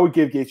 I would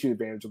give Gaethje the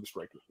advantage of the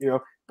striking. You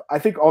know, I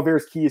think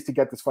Oliveira's key is to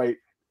get this fight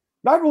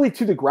not really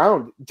to the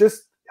ground,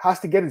 just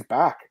has to get his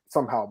back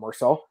somehow,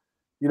 Marcel.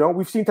 You know,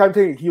 we've seen time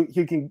taking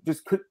he can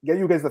just get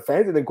you against the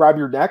fence and then grab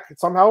your neck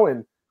somehow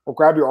or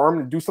grab your arm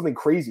and do something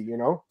crazy, you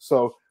know?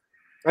 So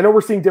I know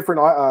we're seeing different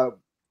eye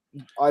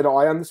to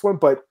eye on this one,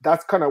 but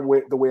that's kind of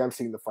the way I'm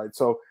seeing the fight.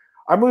 So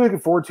I'm really looking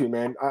forward to it,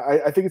 man.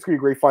 I think it's going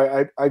to be a great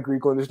fight. I agree,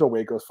 Glenn. There's no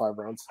way it goes 5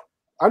 rounds.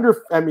 Under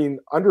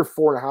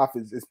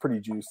 4.5 is pretty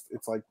juiced.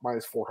 It's like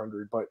minus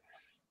 400, but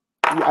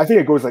I think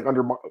it goes like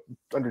under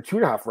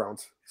 2.5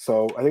 rounds.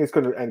 So I think it's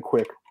going to end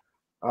quick.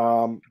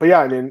 But yeah,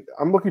 I mean,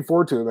 I'm looking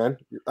forward to it, man.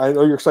 I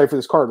know you're excited for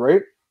this card,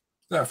 right?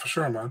 Yeah, for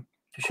sure, man.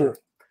 For sure.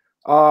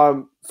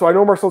 So I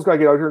know Marcel's got to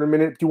get out here in a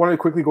minute. Do you want to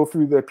quickly go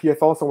through the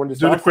PFL? Someone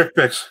just do the quick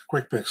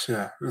picks.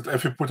 Yeah,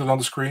 if you put it on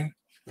the screen.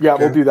 Yeah,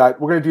 we'll do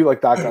that. We're gonna do it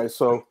like that, guys.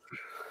 So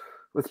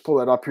let's pull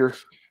that up here.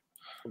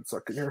 1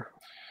 second here.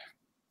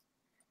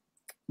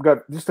 We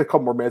got just a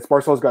couple more minutes.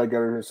 Marcel's got to get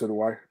out here, so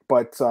do I.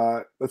 But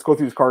let's go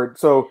through this card.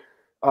 So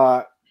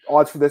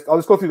odds for this. I'll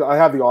just go through. I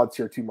have the odds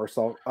here too,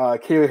 Marcel.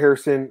 Kayla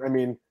Harrison. I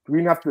mean, do we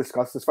even have to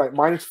discuss this fight?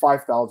 Minus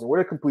 5,000. What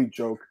a complete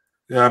joke.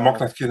 Yeah,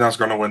 Moknat Kina's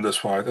gonna win this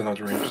fight in our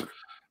dreams.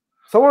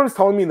 Someone was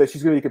telling me that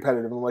she's going to be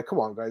competitive. I'm like, come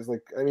on, guys.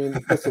 Like, I mean,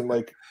 listen,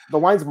 like, the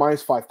line's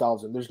minus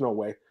 5,000. There's no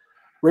way.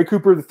 Ray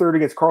Cooper, the third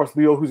against Carlos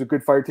Leo, who's a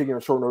good fighter, taking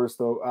a short notice,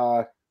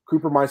 though.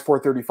 Cooper minus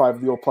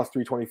 435, Leo plus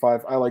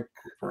 325. I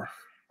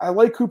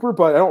like Cooper,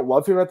 but I don't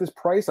love him at this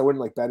price. I wouldn't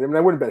like bet him, and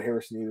I wouldn't bet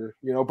Harrison either,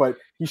 you know, but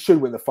he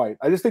should win the fight.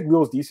 I just think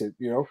Leo's decent,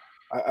 you know.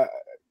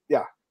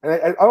 Yeah. And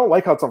I don't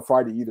like how it's on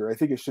Friday either. I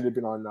think it should have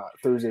been on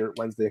Thursday or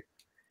Wednesday.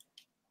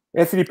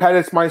 Anthony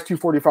Pettis minus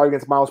 245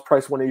 against Miles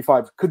Price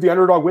 185. Could the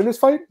underdog win this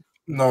fight?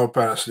 No,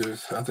 Pettis, dude.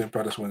 I think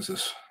Pettis wins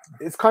this.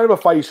 It's kind of a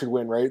fight you should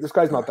win, right? This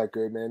guy's not that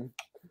good, man.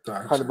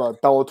 Kind of a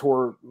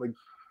Bellator, like,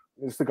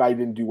 it's the guy who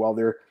didn't do well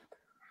there.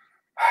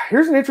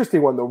 Here's an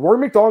interesting one, though. Rory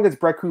McDonald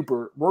against Brett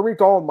Cooper. Rory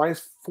McDonald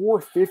minus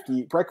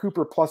 450. Brett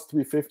Cooper plus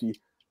 350. Do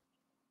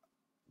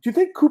you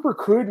think Cooper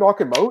could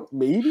knock him out?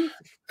 Maybe?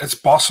 It's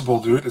possible,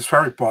 dude. It's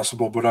very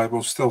possible, but I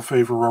will still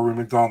favor Rory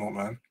McDonald,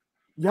 man.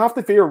 You have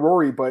to favor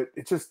Rory, but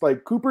it's just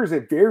like Cooper is a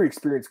very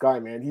experienced guy,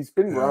 man. He's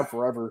been around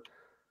forever.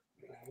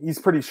 He's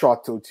pretty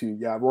shot too.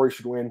 Yeah, Rory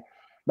should win.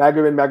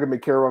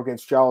 Magomedov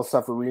against Jalil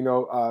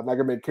Seferino.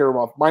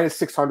 Magomedov minus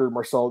 600.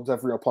 Marcel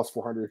Seferino plus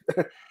 400.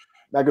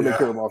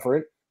 Magomedov,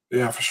 right?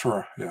 Yeah, for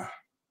sure. Yeah.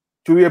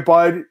 Julia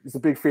Budd is the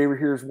big favorite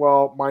here as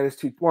well. Minus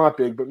 2. Well, not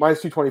big, but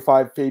minus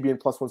 225. Fabian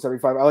plus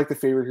 175. I like the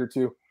favorite here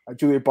too.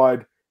 Julia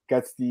Budd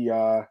gets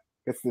the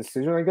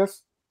decision, I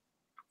guess.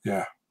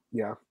 Yeah.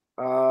 Yeah.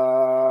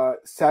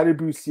 Sadie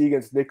Busi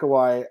against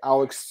Nikolai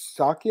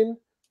Alexakin.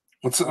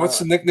 What's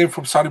the nickname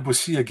from Sadie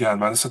Busi again,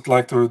 man? Is it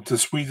like the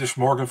Swedish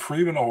Morgan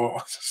Freeman, or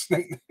what's his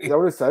nickname? Is that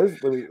what it says?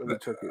 Let me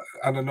check it.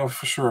 I don't know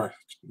for sure.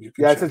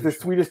 Yeah, it says the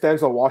Swedish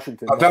Denzel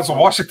Washington. Oh, Denzel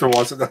Washington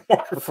was it?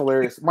 That's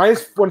hilarious.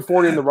 Minus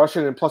 140 in the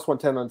Russian and plus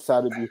 110 on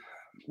Sadie.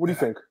 What do you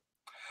think?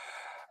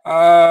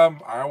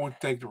 I would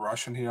take the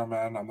Russian here,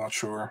 man. I'm not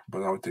sure,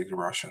 but I would take the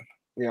Russian.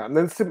 Yeah, and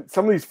then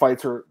some of these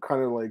fights are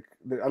kind of like,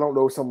 I don't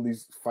know some of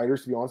these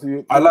fighters, to be honest with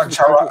you. I like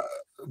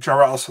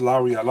Jara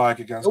Al-Salawi. I like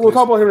against. We'll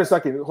talk about him in a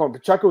second. Hold on.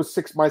 Pacheco's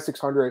minus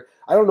 600.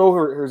 I don't know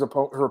her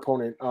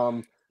opponent.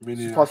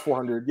 Plus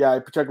 400. Yeah,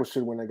 Pacheco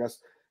should win, I guess.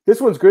 This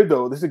one's good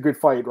though. This is a good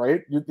fight,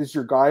 right? This is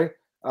your guy.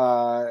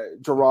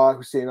 Jarrah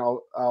Hussein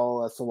Al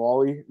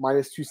Salali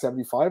minus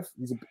 275.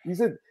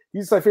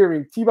 He's my favorite. I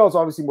mean, T-Bell's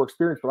obviously more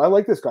experienced, but I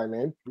like this guy,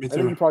 man. Me too. I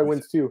think he probably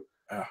wins too.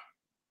 Yeah.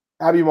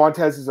 Abby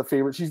Montez is a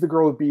favorite. She's the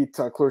girl who beat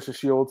Clarissa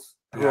Shields.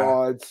 Her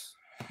odds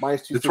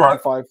minus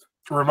 265.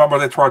 Remember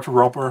they tried to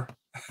rob her.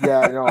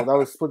 Yeah, no, that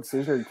was split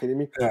decision. Are you kidding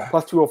me? Yeah.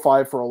 Plus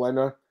 205 for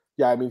Elena.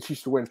 Yeah, I mean, she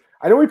should win.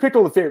 I know we picked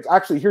all the favorites.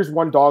 Actually, here's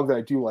one dog that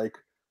I do like.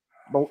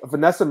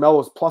 Vanessa Mello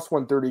is plus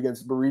 130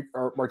 against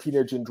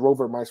Martina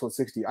Jindrova minus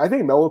 160. I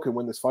think Mello can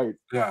win this fight.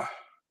 Yeah.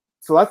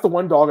 So that's the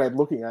one dog I'm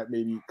looking at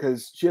maybe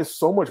because she has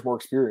so much more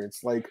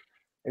experience.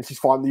 And she's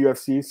fought in the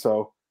UFC,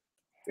 so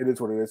it is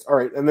what it is. All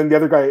right, and then the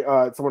other guy,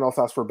 someone else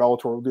asked for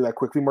Bellator. We'll do that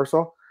quickly,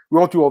 Marcel. We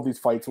won't do all these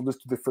fights. We'll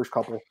just do the first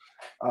couple.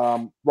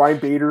 Ryan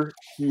Bader,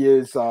 he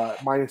is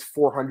minus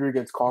 400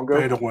 against Congo.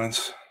 Bader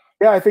wins.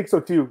 Yeah, I think so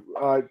too.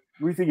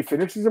 Do you think he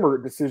finishes him or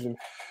a decision?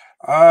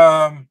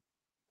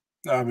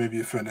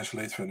 Maybe a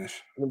late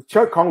finish.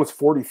 Chuck Congo's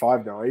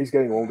 45 now. He's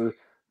getting older.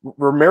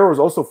 Romero's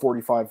also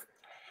 45.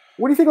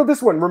 What do you think of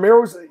this one?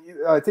 Romero's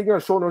taking on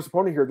a short notice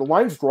opponent here. The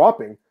line's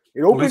dropping.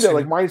 It opened at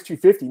like minus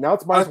 250. Now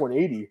it's minus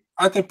 180.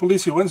 I think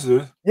Polisi wins,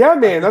 dude. Yeah,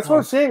 man. That's what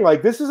I'm saying.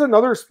 Like, this is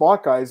another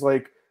spot, guys.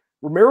 Like,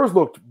 Romero's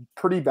looked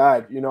pretty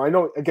bad. You know, I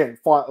know, again,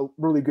 fought a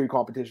really good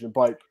competition,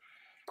 but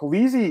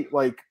Polisi,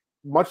 like,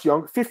 much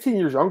younger, 15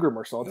 years younger,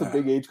 Marcel. It's a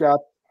big age gap.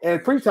 And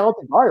a pretty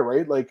talented guy,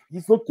 right? Like,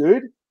 he's looked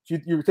good.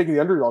 You're taking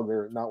the underdog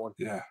there in that one.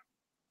 Yeah,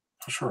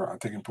 for sure. I'm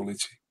taking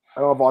Polisi.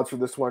 I don't have odds for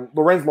this one.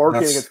 Lorenz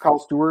Larkin against Kyle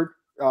Stewart.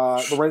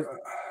 Lorenz, what are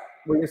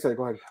you going to say?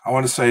 Go ahead. I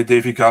want to say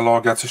Davy Gallo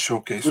gets a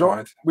showcase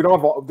fight. We don't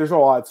have. There's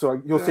no odds,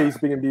 so you'll say he's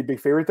going to be a big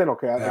favorite then?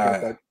 Okay, I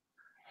get that.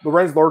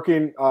 Lorenz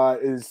Larkin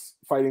is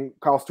fighting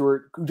Kyle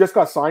Stewart, who just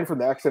got signed from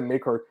the XMA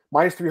card.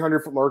 Minus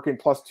 300 for Larkin,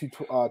 plus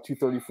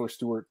 230 for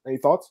Stewart. Any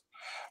thoughts?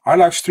 I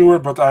like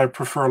Stewart, but I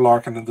prefer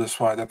Larkin in this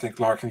fight. I think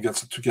Larkin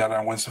gets it together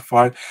and wins the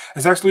fight.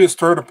 It's actually his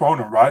third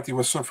opponent, right? He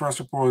was first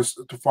supposed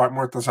to fight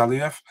Murtaza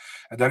Aliyev,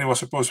 and then he was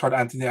supposed to fight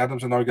Anthony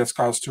Adams, and now he gets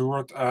Kyle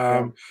Stewart.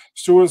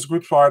 Stewart's a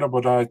good fighter,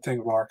 but I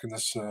think Larkin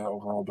is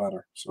overall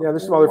better. So, yeah,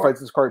 there's some other fights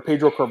in this card.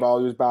 Pedro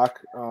Carvalho is back.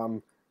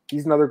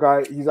 He's another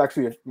guy. He's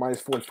actually a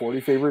minus 440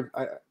 favorite.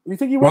 You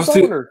think he wins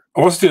that one?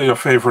 What's your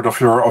favorite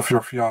of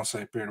your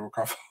fiance, Pedro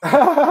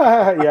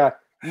Carvalho? Yeah,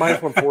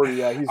 minus 140.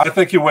 Yeah, I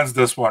think he wins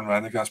this one,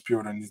 man, against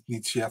Piotr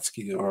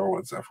Nietzsche or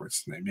whatever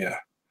its name. Yeah.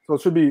 So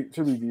it should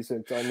be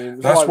decent. I mean,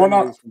 that's one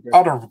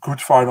other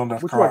good fight on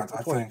that card.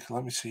 I think.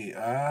 Let me see.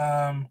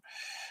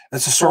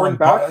 It's a Soren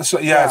Bak. It's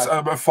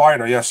a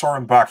fighter. Yeah,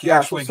 Soren Bak. He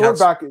actually Soren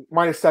Bak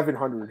minus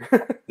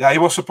 700. Yeah, he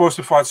was supposed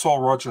to fight Saul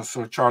Rogers,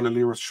 so Charlie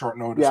Lee was short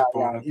notice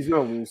opponent. Yeah, he's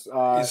gonna lose.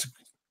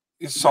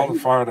 He's a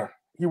solid fighter.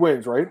 He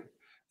wins, right?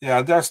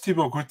 Yeah, that's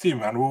Thibaut Gouti,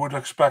 man. We would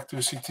expect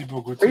to see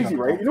Thibaut Gouti. Crazy,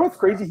 right? You know what's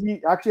crazy?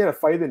 He actually had a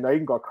fight of the night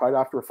and got cut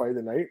after a fight of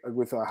the night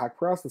with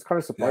Hackpress. That's kind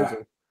of surprising.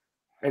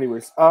 Yeah.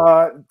 Anyways,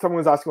 someone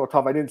was asking about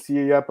Tough. I didn't see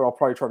it yet, but I'll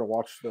probably try to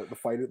watch the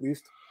fight at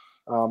least.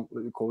 Let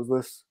me close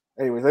this.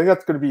 Anyways, I think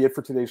that's going to be it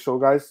for today's show,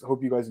 guys. I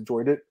hope you guys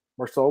enjoyed it.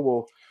 Marcel,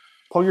 we'll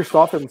plug your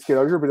stuff and let's get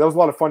out of here. But that was a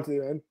lot of fun today,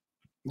 man.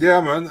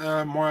 Yeah,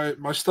 man.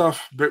 My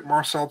stuff, Big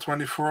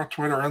Marcel24,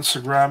 Twitter,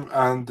 Instagram,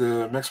 and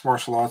the Mixed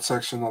Martial Arts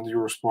section on the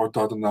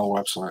Eurosport.nl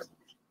website.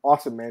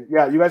 Awesome, man.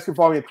 Yeah, you guys can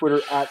follow me on Twitter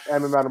at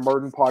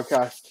MMAdamMartin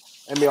Podcast,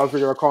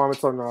 MMAOutfigure.com.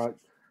 It's on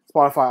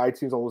Spotify,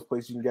 iTunes, all those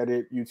places you can get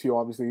it. YouTube,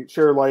 obviously.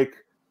 Share, like,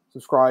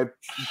 subscribe.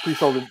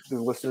 Appreciate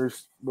the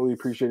listeners. Really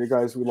appreciate it,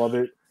 guys. We love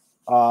it.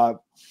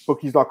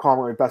 Bookies.com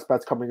are my best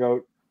bets coming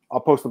out. I'll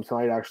post them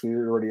tonight, actually.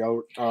 They're already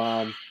out.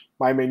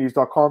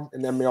 MyMainNews.com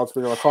and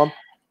MMAOutfigure.com.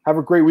 Have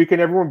a great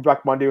weekend, everyone. We'll be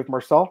back Monday with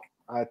Marcel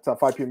at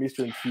 5 p.m.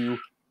 Eastern to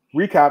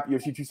recap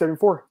UFC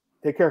 274.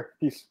 Take care.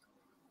 Peace.